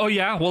this. Oh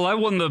yeah. Well, I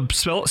won the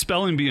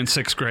spelling bee in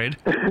 6th grade,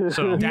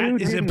 so that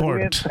is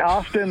important.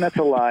 Austin, that's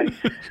a lie.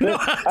 No,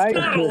 that's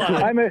not a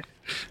lie.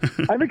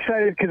 I'm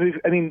excited because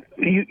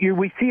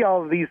we see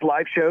all of these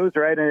live shows,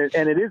 right?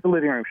 And it is the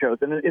living room shows,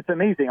 and it's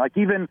amazing.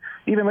 Even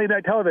late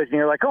night television,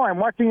 you're like, oh, I'm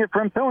watching it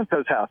from so and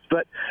so's house.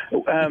 But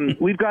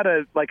we've got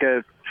a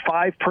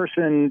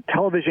 5-person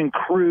television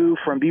crew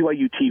from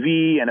BYU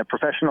TV and a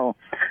professional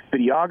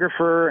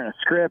videographer and a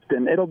script,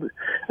 and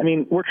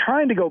we're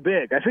trying to go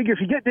big. I figure if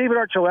you get David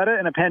Archuleta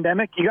in a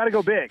pandemic, you got to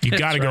go big. You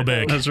got to go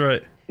big. That's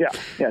right. Yeah.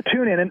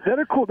 Tune in. And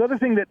the other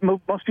thing that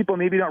most people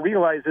maybe don't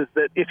realize is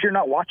that if you're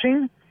not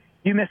watching,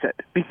 you miss it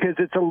because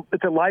it's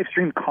a live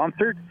stream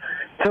concert.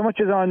 So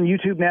much is on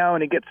YouTube now,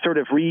 and it gets sort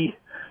of it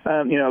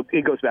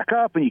goes back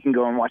up, and you can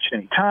go and watch it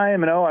any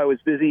time. And I was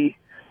busy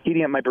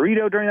eating up my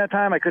burrito during that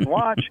time. I couldn't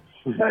watch.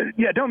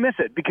 Don't miss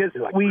it because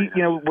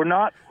we're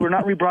not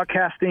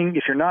rebroadcasting.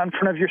 If you're not in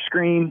front of your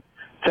screen,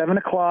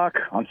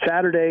 7:00 on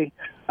Saturday,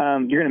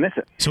 you're gonna miss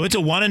it. So it's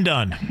a one and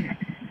done.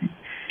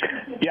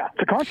 Yeah,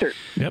 it's a concert.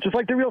 Yep. Just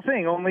like the real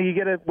thing, only you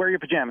get to wear your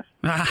pajamas.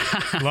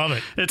 Love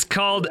it. It's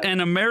called An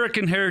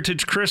American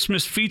Heritage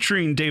Christmas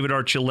featuring David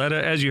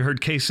Archuleta. As you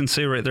heard Kayson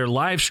say right there,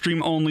 live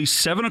stream only,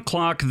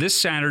 7:00 this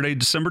Saturday,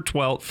 December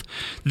 12th.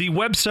 The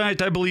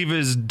website, I believe,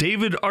 is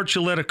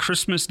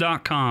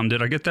davidarchuletachristmas.com.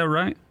 Did I get that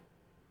right?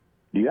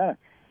 You got it.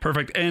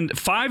 Perfect. And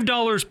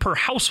 $5 per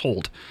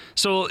household.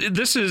 So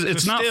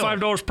it's not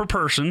 $5 per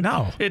person.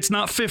 No. It's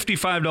not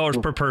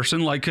 $55 per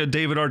person like a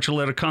David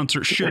Archuleta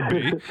concert should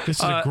be. This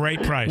is a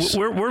great price.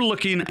 We're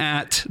looking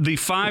at the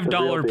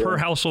 $5 per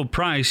household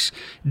price.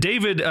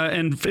 David,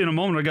 and in a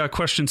moment I got a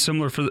question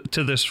similar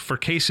to this for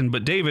Kayson,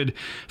 but David,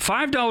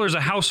 $5 a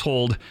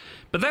household,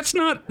 but that's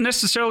not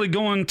necessarily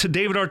going to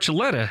David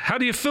Archuleta. How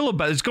do you feel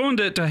about it? It's going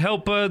to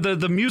help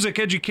the music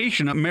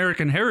education,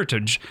 American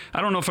Heritage.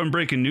 I don't know if I'm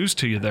breaking news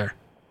to you there.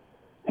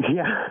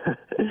 Yeah.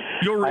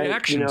 Your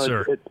reaction,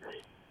 sir.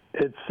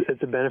 It's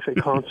a benefit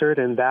concert,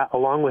 and that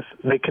along with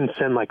they can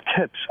send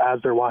tips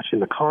as they're watching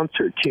the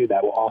concert too.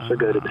 That will also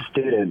go to the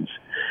students.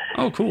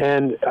 Oh, cool!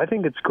 And I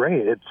think it's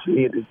great.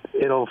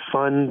 It'll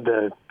fund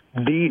the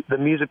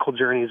musical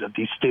journeys of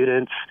these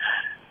students.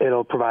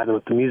 It'll provide them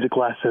with the music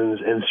lessons,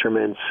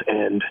 instruments,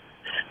 and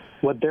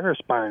what they're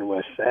aspiring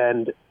with.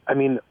 And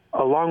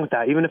along with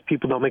that, even if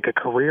people don't make a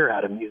career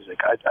out of music,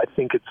 I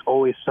think it's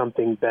always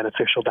something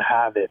beneficial to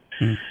have. It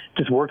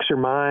just works your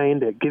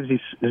mind. It gives you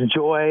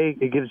joy.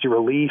 It gives you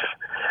relief.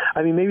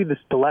 Maybe the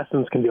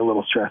lessons can be a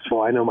little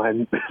stressful. I know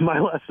my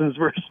lessons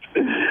were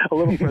a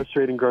little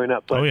frustrating growing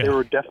up, but they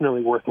were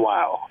definitely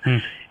worthwhile.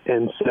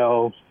 And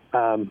so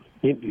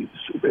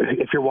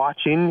if you're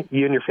watching,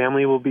 you and your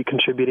family will be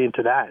contributing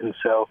to that. And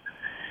so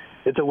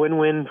it's a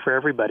win-win for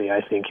everybody,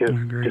 I think. It's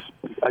just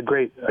a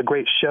great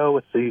show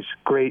with these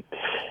great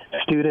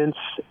students,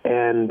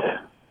 and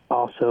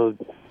also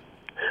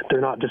they're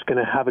not just going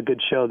to have a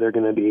good show, they're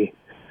going to be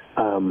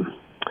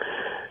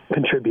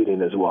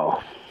contributing as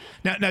well.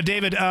 Now,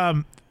 David,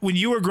 when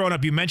you were growing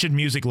up, you mentioned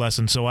music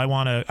lessons, so I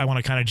want to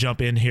kind of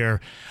jump in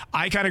here.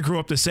 I kind of grew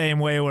up the same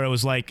way, where it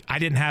was like I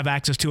didn't have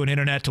access to an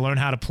internet to learn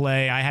how to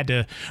play. I had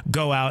to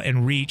go out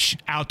and reach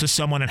out to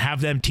someone and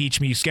have them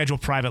teach me, schedule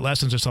private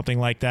lessons or something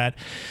like that.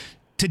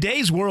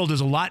 today's world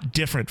is a lot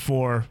different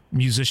for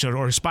musicians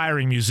or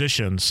aspiring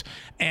musicians,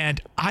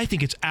 and I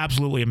think it's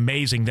absolutely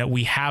amazing that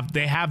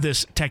they have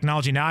this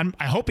technology. Now, I'm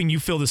hoping you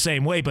feel the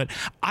same way, but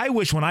I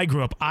wish when I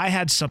grew up, I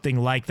had something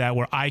like that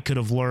where I could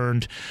have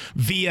learned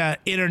via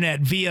internet,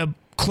 via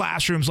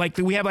classrooms. Like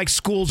we have like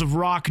schools of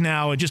rock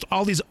now and just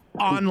all these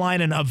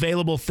online and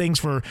available things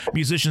for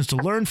musicians to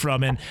learn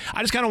from. And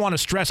I just kind of want to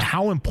stress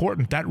how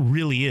important that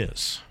really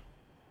is.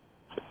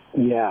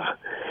 Yeah,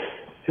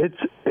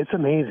 it's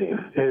amazing.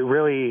 It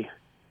really,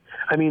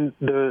 I mean,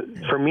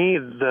 for me,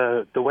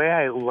 the way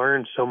I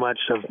learned so much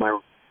of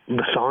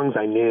the songs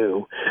I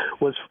knew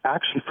was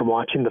actually from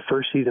watching the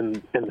first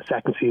season and the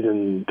second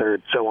season,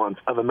 third, so on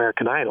of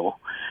American Idol.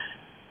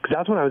 Because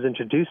that's when I was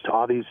introduced to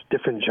all these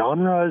different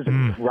genres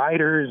and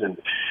writers and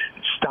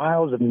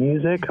styles of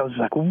music. I was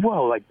like,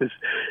 whoa, like this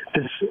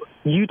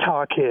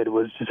Utah kid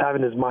was just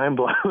having his mind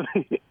blown.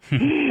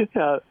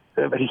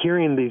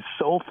 Hearing these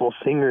soulful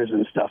singers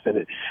and stuff in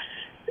it.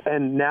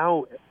 And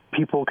now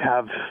people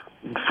have,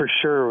 for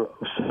sure,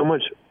 so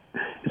much.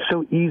 It's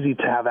so easy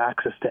to have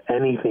access to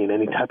anything,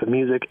 any type of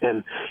music,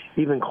 and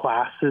even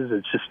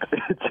classes.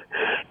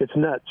 It's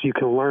nuts. You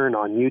can learn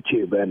on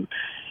YouTube and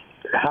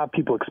have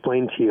people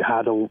explain to you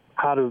how to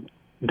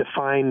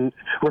define,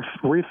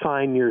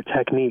 refine your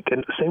technique,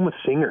 and same with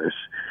singers.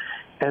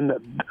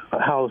 And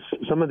how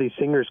some of these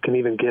singers can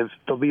even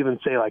they'll even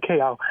say like, hey,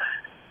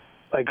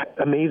 like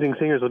amazing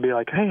singers will be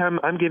like, hey,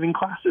 I'm giving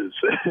classes.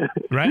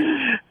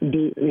 Right.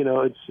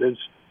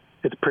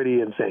 It's pretty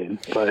insane,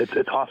 but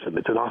it's awesome.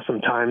 It's an awesome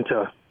time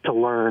to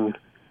learn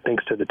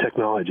thanks to the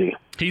technology.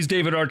 He's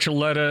David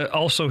Archuleta.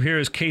 Also here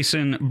is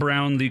Kayson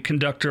Brown, the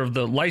conductor of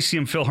the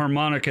Lyceum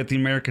Philharmonic at the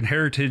American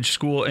Heritage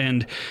School.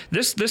 And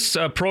this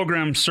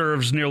program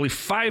serves nearly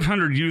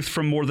 500 youth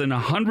from more than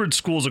 100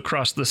 schools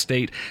across the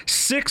state,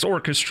 6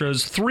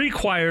 orchestras, 3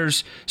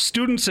 choirs,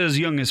 students as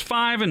young as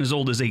 5 and as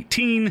old as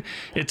 18.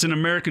 It's an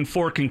American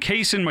folk. And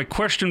Kayson, my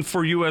question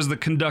for you as the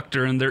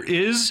conductor, and there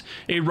is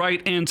a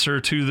right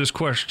answer to this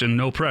question,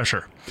 no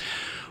pressure.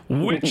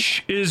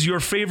 Which is your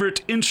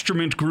favorite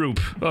instrument group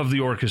of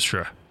the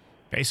orchestra?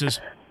 Basses.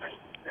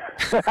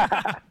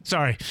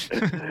 Sorry.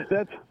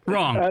 That's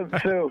wrong.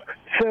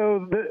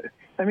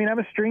 I'm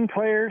a string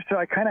player, so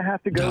I kind of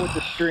have to go with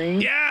the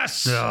string.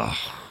 Yes. Oh,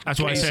 that's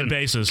why I said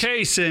basses.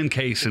 Kayson.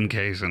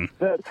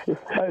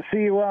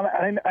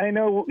 I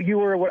know you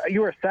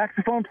were a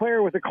saxophone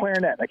player with a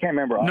clarinet. I can't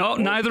remember. No,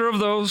 neither of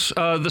those.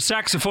 The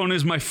saxophone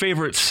is my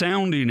favorite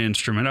sounding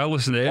instrument. I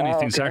listen to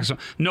anything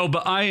saxophone. No,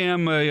 but I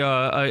am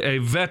a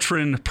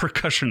veteran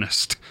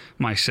percussionist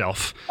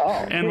myself.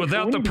 And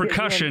without the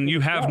percussion, you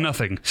have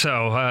nothing.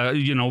 So,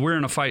 we're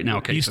in a fight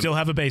now, Kayson. You still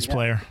have a bass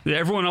player.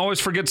 Everyone always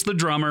forgets the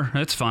drummer.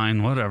 It's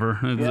fine, whatever.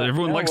 Yeah.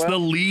 Everyone likes the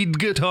lead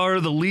guitar,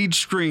 the lead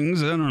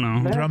strings. I don't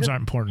know. Drums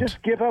aren't important.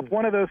 Just give up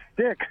one of those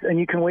sticks, and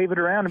you can wave it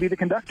around and be the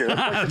conductor.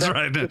 That's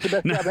right. That's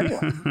the best job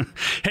anyway.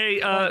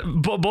 Hey,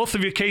 both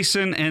of you,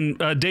 Kayson and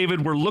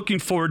David, we're looking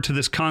forward to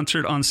this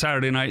concert on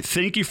Saturday night.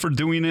 Thank you for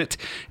doing it,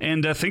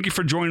 and thank you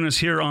for joining us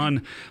here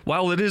on,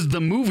 while it is the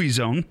Movie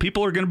Zone,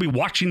 people are going to be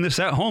watching this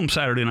at home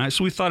Saturday night,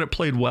 so we thought it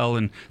played well,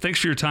 and thanks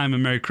for your time,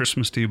 and Merry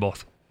Christmas to you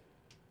both.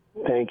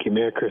 Thank you.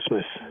 Merry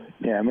Christmas.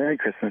 Yeah, Merry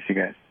Christmas, you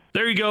guys.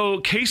 There you go.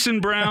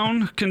 Kayson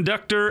Brown,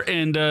 conductor,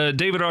 and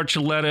David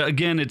Archuleta.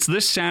 Again, it's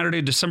this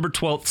Saturday, December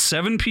 12th,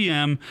 7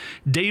 p.m.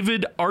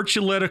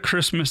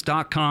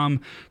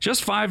 DavidArchuletaChristmas.com.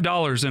 Just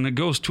 $5, and it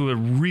goes to a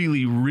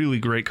really, really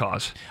great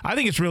cause. I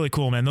think it's really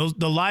cool, man.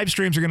 The live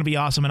streams are going to be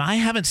awesome, and I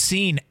haven't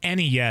seen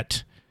any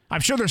yet. I'm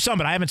sure there's some,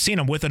 but I haven't seen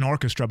them with an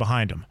orchestra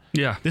behind them.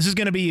 Yeah. This is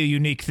going to be a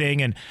unique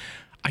thing, and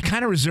I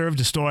kind of reserved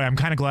a story. I'm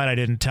kind of glad I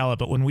didn't tell it,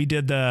 but when we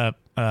did the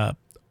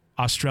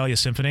Australia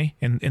Symphony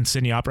in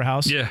Sydney Opera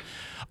House,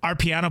 our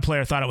piano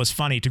player thought it was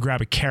funny to grab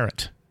a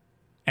carrot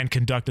and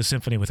conduct the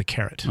symphony with a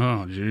carrot.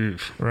 Oh,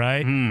 geez.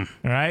 Right?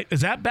 Right?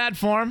 Is that bad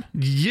form?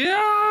 Yeah,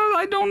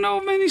 I don't know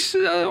of many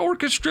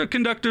orchestra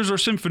conductors or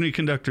symphony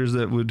conductors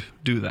that would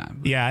do that.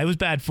 Yeah, it was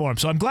bad form,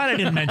 so I'm glad I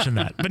didn't mention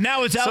that. But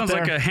now it's out there.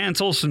 Sounds like a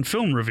Hans Olsen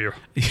film review.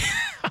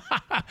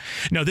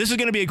 No, this is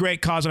going to be a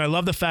great cause, and I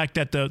love the fact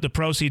that the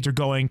proceeds are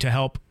going to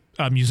help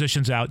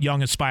musicians out,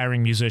 young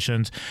aspiring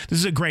musicians. This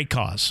is a great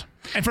cause.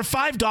 And for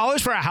 $5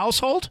 for a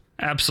household?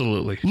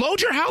 Absolutely.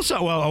 Load your house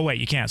up. Well, wait,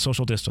 you can't.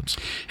 Social distance.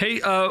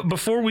 Hey,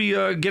 before we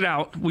get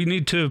out, we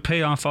need to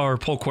pay off our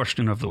poll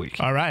question of the week.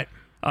 All right.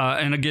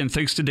 And again,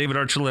 thanks to David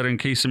Archuleta and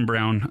Kayson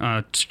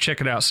Brown.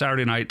 Check it out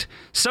Saturday night,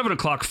 7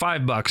 o'clock,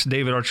 $5,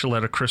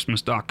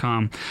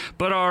 DavidArchuletaChristmas.com.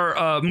 But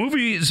our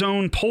Movie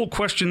Zone poll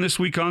question this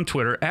week on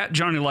Twitter, at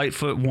Jonni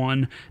Lightfoot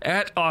 1,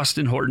 at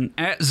Austin Horton,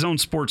 at Zone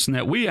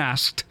Sportsnet, we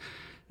asked,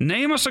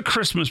 name us a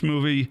Christmas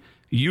movie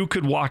you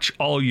could watch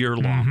all year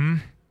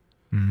long.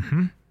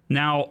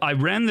 Now, I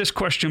ran this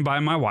question by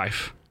my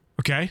wife.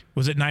 Okay.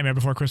 Was it Nightmare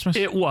Before Christmas?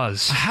 It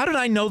was. How did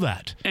I know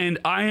that? And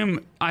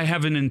I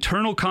have an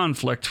internal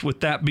conflict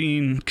with that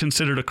being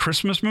considered a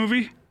Christmas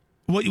movie.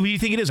 What do you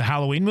think it is, a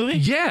Halloween movie?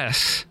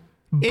 Yes.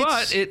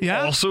 But it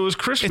also is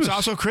Christmas. It's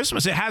also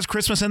Christmas. It has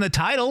Christmas in the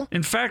title.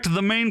 In fact,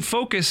 the main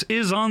focus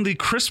is on the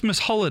Christmas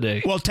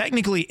holiday. Well,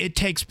 technically, it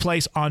takes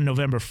place on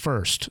November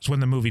 1st is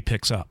when the movie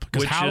picks up.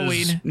 Because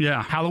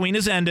Halloween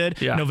is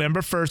ended. Yeah.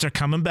 November 1st, they're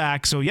coming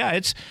back. So, yeah,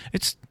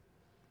 it's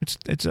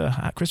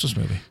a Christmas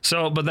movie.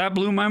 So, but that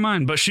blew my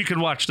mind. But she could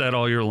watch that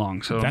all year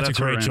long. So that's a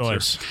great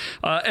choice.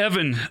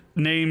 Evan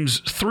names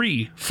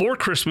 4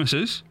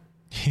 Christmases.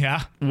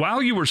 Yeah.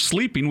 While You Were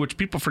Sleeping, which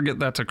people forget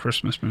that's a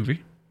Christmas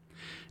movie.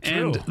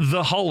 True. And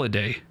The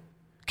Holiday.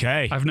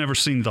 Okay. I've never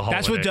seen The Holiday.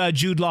 That's with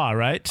Jude Law,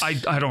 right?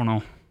 I don't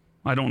know.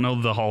 I don't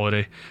know The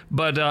Holiday.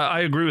 But I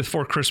agree with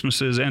 4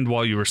 Christmases and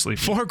While You Were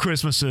Sleeping. 4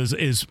 Christmases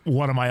is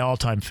one of my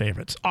all-time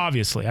favorites.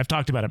 Obviously. I've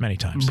talked about it many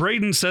times.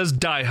 Braden says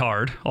Die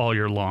Hard all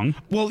year long.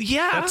 Well,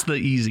 yeah. That's the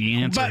easy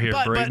answer here,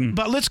 Braden.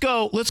 But let's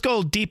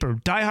go deeper.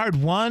 Die Hard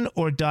 1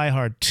 or Die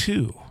Hard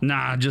 2?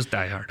 Nah, just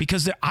Die Hard.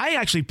 Because I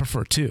actually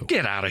prefer 2.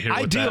 Get out of here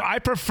I with do. that. I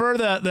prefer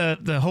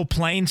the whole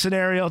plane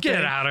scenario thing.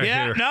 Get out of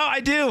here. No, I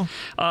do.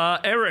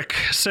 Eric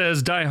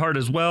says Die Hard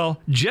as well.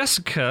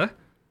 Jessica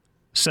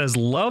says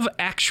Love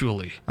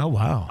Actually. Oh,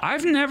 wow.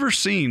 I've never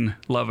seen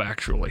Love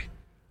Actually.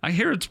 I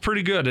hear it's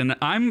pretty good, and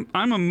I'm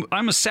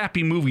a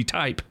sappy movie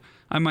type.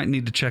 I might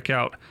need to check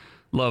out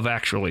Love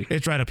Actually.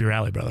 It's right up your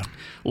alley, brother.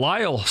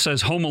 Lyle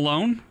says Home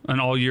Alone,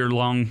 and all year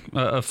long,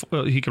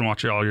 he can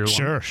watch it all year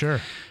long. Sure.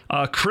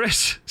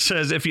 Chris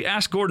says if you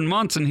ask Gordon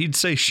Monson, he'd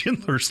say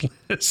Schindler's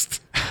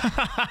List.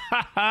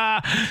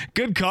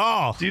 Good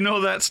call. Do you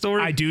know that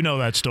story? I do know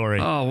that story.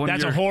 Oh,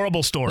 that's a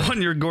horrible story.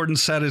 One year, Gordon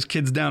sat his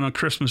kids down on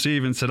Christmas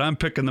Eve and said, I'm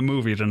picking the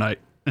movie tonight.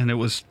 And it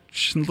was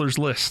Schindler's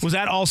List. Was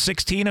that all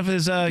 16 of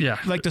his,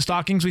 like the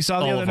stockings we saw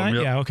the all other of them, night?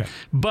 yep. Yeah, okay.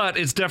 But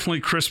it's definitely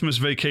Christmas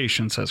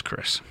Vacation, says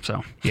Chris.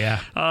 So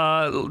yeah.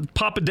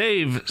 Papa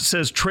Dave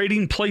says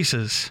Trading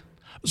Places.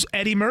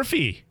 Eddie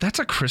Murphy. That's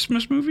a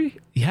Christmas movie?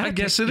 Yeah. I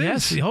guess it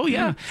is. Oh,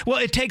 yeah. Well,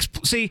 it takes,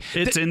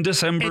 it's in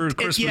December,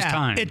 Christmas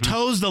time. It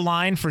toes the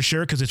line for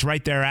sure because it's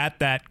right there at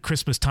that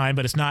Christmas time,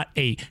 but it's not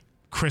a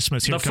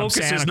Christmas. Here the comes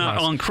focus Santa is not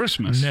Claus. on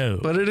Christmas. No.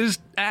 But it is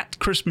at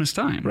Christmas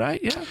time. Right,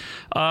 yeah.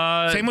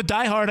 Same with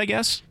Die Hard, I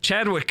guess.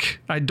 Chadwick,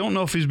 I don't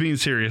know if he's being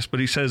serious,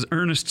 but he says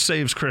Ernest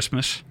Saves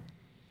Christmas.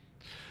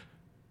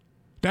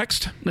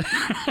 Next.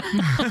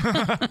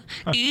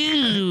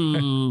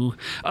 Ew.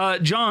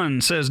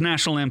 John says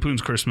National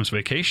Lampoon's Christmas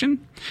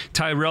Vacation.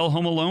 Tyrell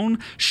Home Alone.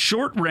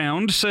 Short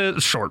Round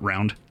says Short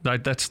Round.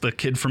 That's the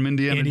kid from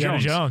Indiana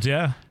Jones,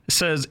 yeah.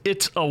 Says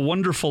It's a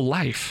Wonderful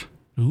Life.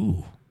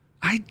 Ooh.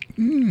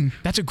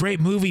 That's a great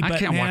movie, but I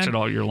can't watch it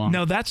all year long.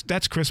 No,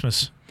 that's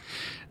Christmas.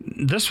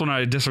 This one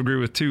I disagree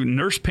with too.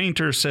 Nurse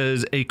Painter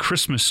says A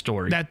Christmas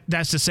Story.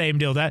 That's the same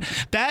deal.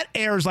 That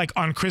airs like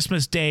on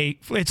Christmas Day.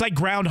 It's like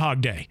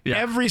Groundhog Day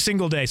every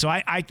single day. So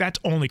I that's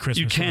only Christmas.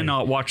 You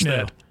cannot watch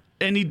that.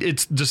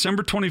 It's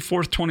December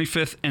 24th,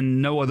 25th,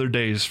 and no other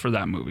days for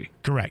that movie.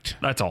 Correct.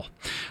 That's all.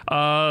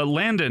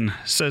 Landon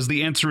says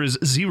the answer is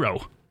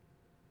 0.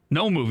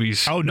 No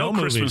movies. Oh, no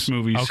Christmas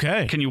movies.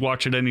 Okay. Can you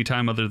watch it any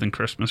time other than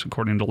Christmas,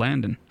 according to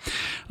Landon?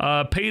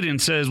 Payton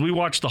says, we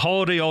watch The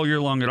Holiday all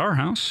year long at our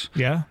house.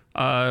 Yeah.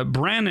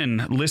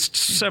 Brannon lists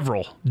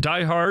several.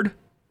 Die Hard,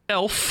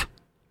 Elf,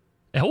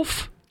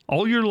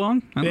 all year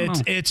long? I don't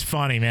know. It's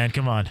funny, man.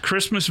 Come on.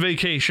 Christmas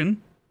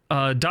Vacation,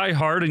 Die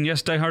Hard, and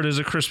yes, Die Hard is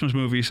a Christmas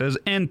movie, he says,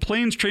 and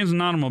Planes, Trains,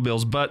 and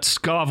Automobiles. But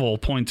Scoville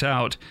points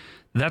out,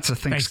 that's a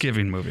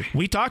Thanksgiving movie.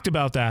 We talked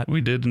about that.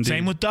 We did indeed.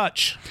 Same with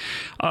Dutch.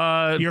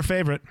 Your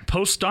favorite.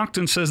 Post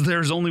Stockton says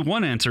there's only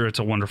one answer. It's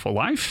a Wonderful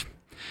Life.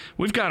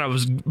 We've got a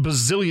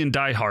bazillion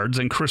Die Hards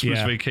and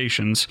Christmas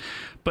Vacations.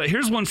 But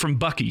here's one from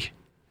Bucky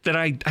that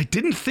I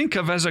didn't think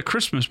of as a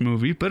Christmas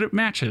movie, but it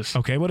matches.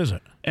 Okay, what is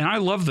it? And I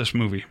love this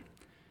movie.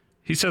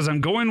 He says,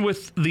 I'm going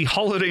with the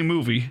holiday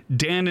movie,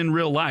 Dan in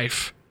Real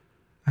Life.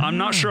 I'm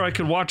not sure I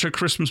could watch a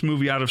Christmas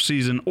movie out of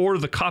season, or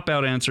the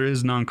cop-out answer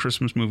is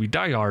non-Christmas movie,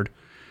 Die Hard.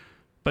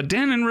 But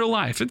Dan in Real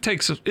Life, it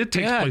takes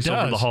place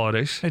over the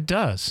holidays. It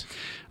does.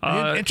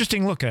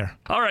 Interesting look there.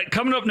 All right,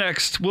 coming up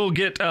next, we'll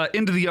get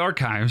into the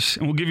archives,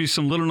 and we'll give you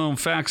some little-known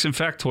facts and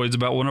factoids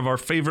about one of our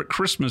favorite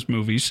Christmas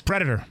movies.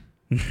 Predator.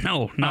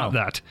 No, not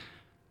that.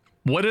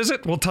 What is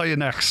it? We'll tell you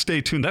next.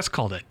 Stay tuned. That's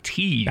called a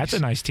tease. That's a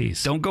nice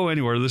tease. Don't go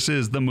anywhere. This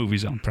is the Movie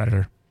Zone.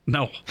 Predator.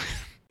 No.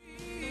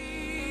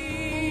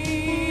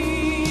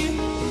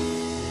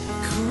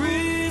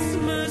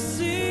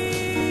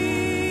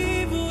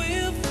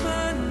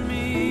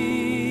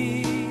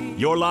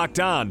 You're locked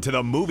on to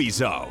the Movie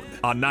Zone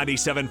on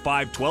 97.5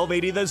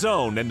 1280 The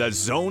Zone and the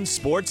Zone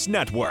Sports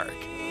Network.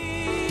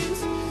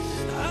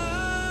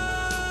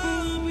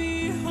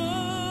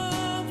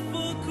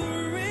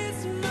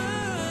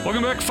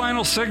 Welcome back.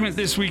 Final segment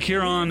this week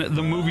here on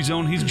the Movie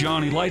Zone. He's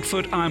Jonni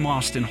Lightfoot. I'm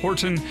Austin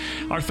Horton.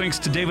 Our thanks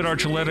to David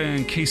Archuleta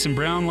and Kayson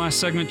Brown. Last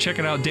segment, check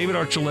it out,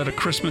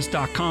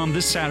 davidarchuletachristmas.com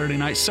this Saturday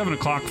night, 7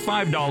 o'clock,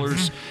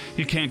 $5.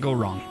 You can't go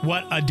wrong.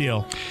 What a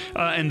deal.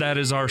 And that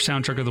is our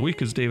soundtrack of the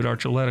week, is David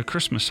Archuleta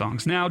Christmas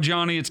songs. Now,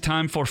 Jonni, it's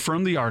time for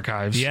From the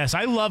Archives. Yes,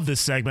 I love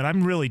this segment.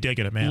 I'm really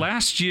digging it, man.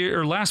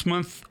 Last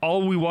month,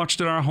 all we watched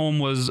at our home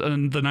was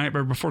The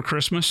Nightmare Before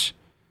Christmas.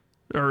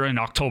 or in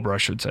October, I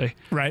should say.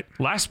 Right.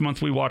 Last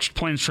month, we watched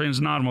Planes, Trains,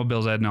 and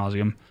Automobiles ad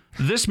nauseum.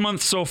 This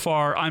month so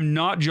far, I'm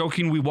not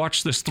joking, we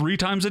watched this 3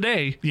 times a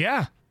day.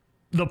 Yeah.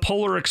 The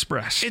Polar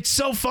Express. It's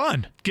so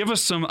fun. Give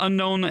us some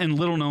unknown and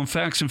little-known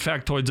facts and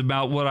factoids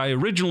about what I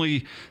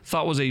originally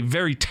thought was a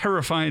very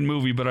terrifying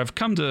movie, but I've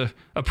come to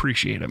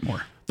appreciate it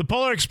more. The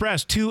Polar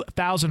Express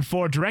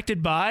 2004,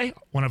 directed by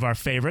one of our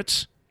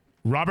favorites,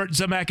 Robert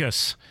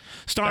Zemeckis.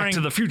 Starring Back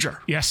to the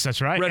Future. Yes,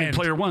 that's right. Ready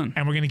Player One.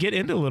 And we're going to get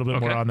into a little bit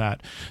more on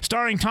that.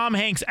 Starring Tom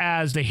Hanks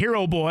as the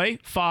hero boy,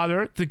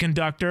 father, the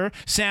conductor,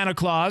 Santa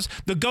Claus,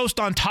 the ghost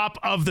on top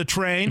of the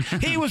train.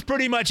 He was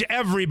pretty much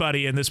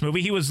everybody in this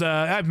movie. He was,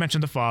 I've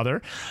mentioned the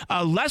father.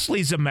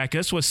 Leslie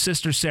Zemeckis was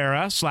Sister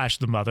Sarah /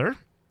 the mother.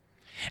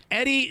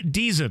 Eddie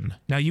Deason.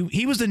 Now,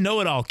 he was the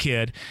know-it-all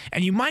kid,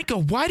 and you might go,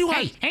 why do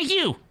I... Hey,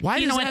 you! Why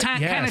you know what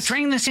kind of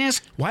train this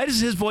is? Why does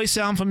his voice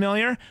sound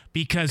familiar?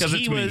 Because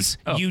he was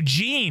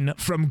Eugene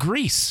from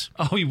Grease.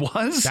 Oh, he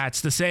was?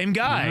 That's the same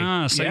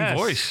guy. Same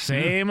voice.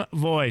 Same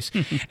voice.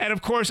 And,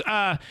 of course,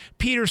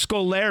 Peter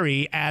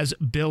Scolari as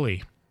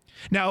Billy.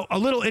 Now, a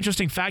little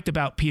interesting fact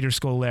about Peter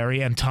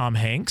Scolari and Tom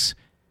Hanks.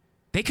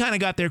 They kind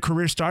of got their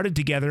career started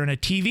together in a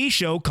TV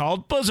show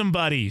called Bosom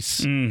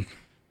Buddies.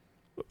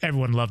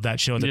 Everyone loved that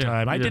show at the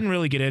time. I didn't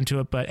really get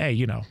into it, but hey,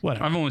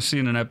 whatever. I've only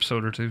seen an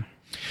episode or two.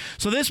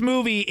 So this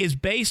movie is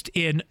based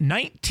in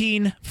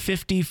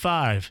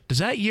 1955. Does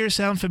that year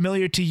sound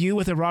familiar to you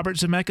with a Robert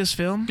Zemeckis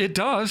film? It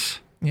does.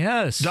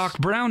 Yes. Doc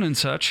Brown and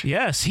such.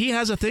 Yes, he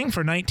has a thing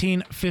for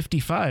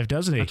 1955,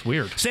 doesn't he? That's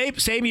weird.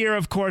 Same year,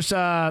 of course,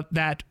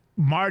 that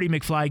Marty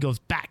McFly goes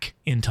back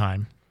in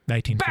time.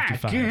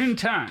 1955. Back in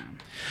time.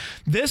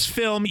 This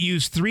film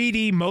used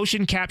 3D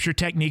motion capture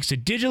techniques to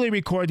digitally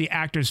record the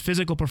actors'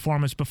 physical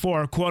performance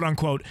before, quote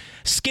unquote,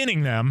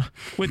 skinning them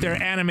with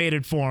their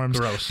animated forms.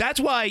 Gross. That's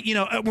why,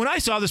 when I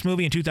saw this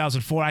movie in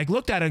 2004, I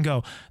looked at it and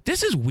go,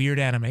 this is weird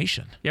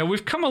animation. Yeah,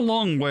 we've come a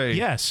long way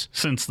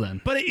since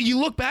then. But you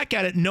look back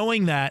at it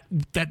knowing that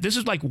this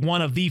is like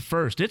one of the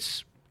first.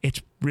 It's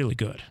really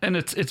good. And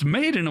it's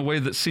made in a way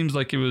that seems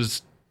like it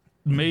was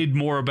made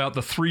more about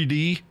the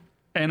 3D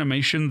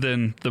animation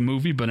than the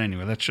movie, but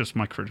anyway, that's just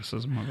my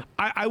criticism of it.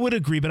 I would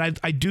agree, but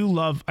I do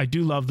love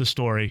the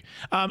story.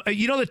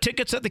 The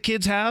tickets that the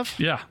kids have?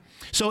 Yeah.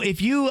 So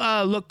if you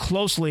look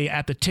closely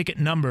at the ticket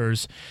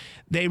numbers,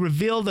 they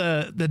reveal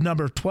the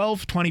number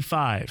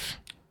 1225.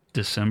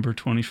 December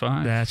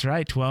 25. That's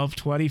right,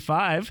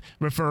 1225,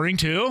 referring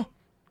to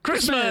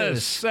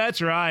Christmas.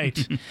 That's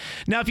right.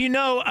 Now, if you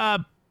know,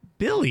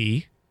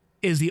 Billy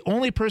is the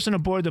only person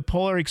aboard the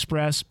Polar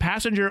Express,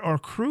 passenger or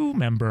crew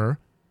member,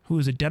 who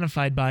is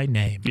identified by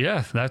name.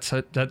 Yeah,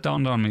 that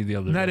dawned on me the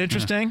other day. Isn't that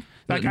interesting?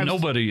 Yeah. Like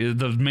nobody,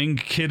 the main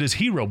kid is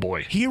Hero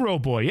Boy. Hero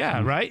Boy,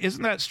 yeah, right?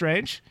 Isn't that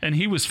strange? And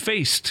he was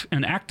faced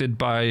and acted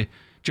by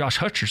Josh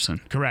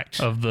Hutcherson. Correct.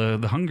 Of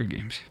the Hunger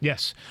Games.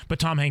 Yes, but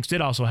Tom Hanks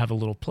did also have a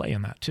little play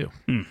in that, too.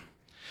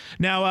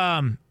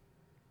 Now,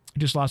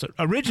 just lost it.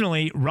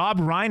 Originally, Rob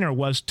Reiner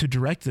was to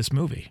direct this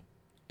movie.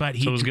 So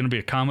it was going to be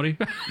a comedy?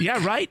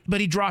 Yeah, right,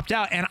 but he dropped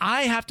out. And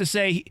I have to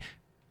say...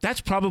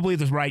 that's probably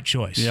the right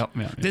choice. Yep.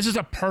 This is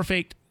a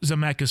perfect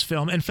Zemeckis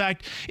film. In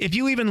fact, if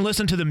you even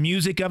listen to the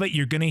music of it,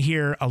 you're going to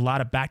hear a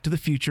lot of Back to the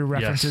Future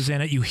references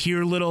in it. You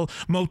hear little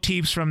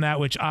motifs from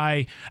that, which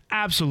I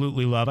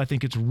absolutely love. I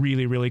think it's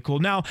really, really cool.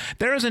 Now,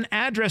 there is an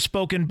address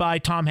spoken by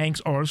Tom Hanks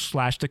 /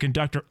 the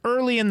conductor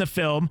early in the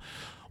film,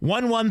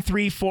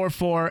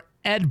 11344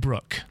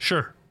 Edbrook.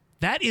 Sure.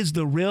 That is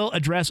the real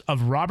address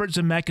of Robert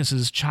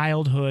Zemeckis'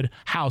 childhood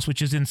house,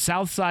 which is in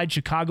Southside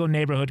Chicago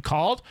neighborhood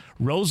called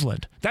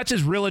Roseland. That's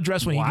his real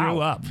address when he grew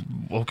up.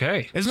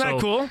 Okay. Isn't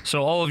that cool?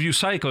 So all of you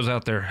psychos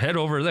out there, head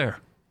over there.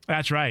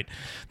 That's right.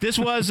 This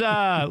was,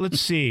 let's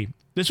see,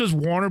 this was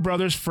Warner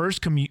Brothers'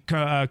 first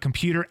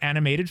computer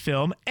animated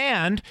film,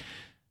 and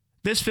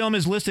this film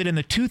is listed in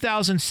the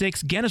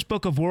 2006 Guinness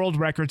Book of World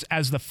Records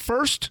as the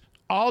first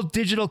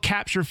all-digital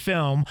capture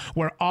film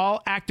where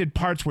all acted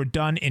parts were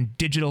done in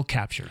digital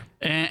capture.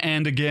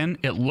 And again,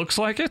 it looks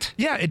like it.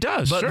 Yeah, it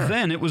does. But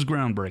then it was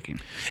groundbreaking.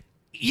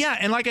 Yeah,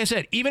 and like I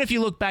said, even if you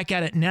look back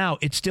at it now,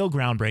 it's still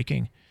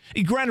groundbreaking.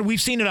 Granted,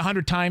 we've seen it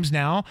 100 times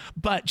now,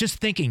 but just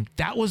thinking,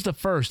 that was the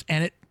first,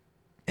 and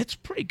it's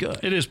pretty good.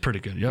 It is pretty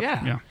good. Yep.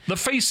 Yeah. The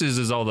faces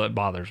is all that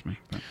bothers me.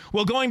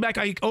 Well, going back,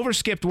 I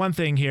overskipped one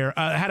thing here.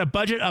 It had a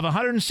budget of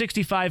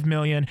 $165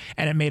 million,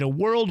 and it made a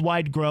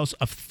worldwide gross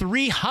of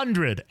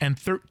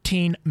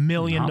 $313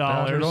 million.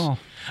 Not bad at all.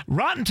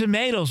 Rotten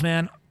Tomatoes,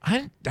 man,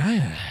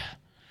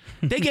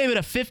 they gave it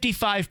a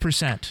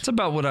 55%. It's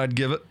about what I'd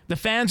give it. The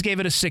fans gave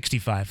it a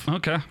 65.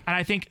 Okay. And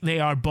I think they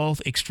are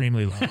both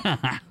extremely low.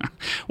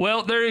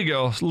 Well, there you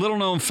go. Little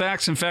known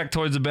facts and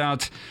factoids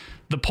about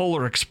the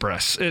Polar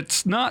Express.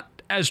 It's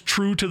not as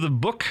true to the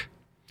book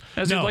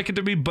as you'd like it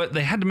to be, but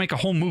they had to make a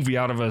whole movie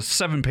out of a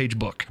 7-page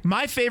book.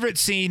 My favorite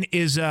scene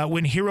is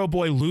when Hero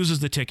Boy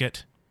loses the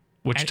ticket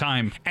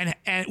time? And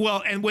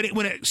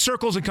when it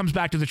circles and comes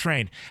back to the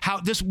train,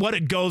 what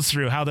it goes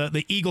through, how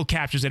the eagle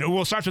captures it.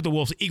 Well, it starts with the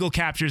wolf. The eagle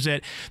captures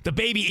it. The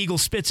baby eagle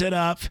spits it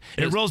up.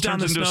 It rolls down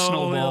the turns into a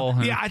snow.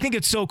 snowball. Yeah, I think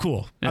it's so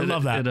cool. I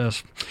love that. It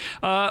is.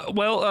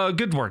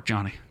 Good work,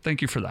 Jonni.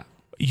 Thank you for that.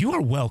 You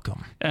are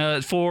welcome.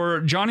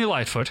 For Jonni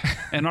Lightfoot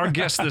and our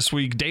guest this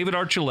week, David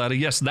Archuleta.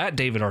 Yes, that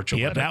David Archuleta.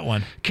 Yep, that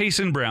one.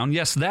 Kayson Brown.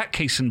 Yes, that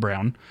Kayson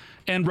Brown.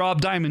 And Rob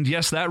Diamond.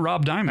 Yes, that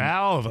Rob Diamond.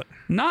 All of it.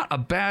 Not a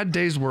bad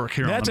day's work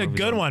here. That's on a Movie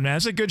good Zone. one, man.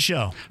 That's a good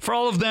show. For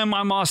all of them,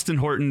 I'm Austin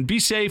Horton.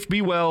 Be safe,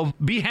 be well,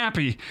 be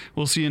happy.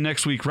 We'll see you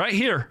next week right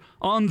here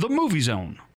on the Movie Zone.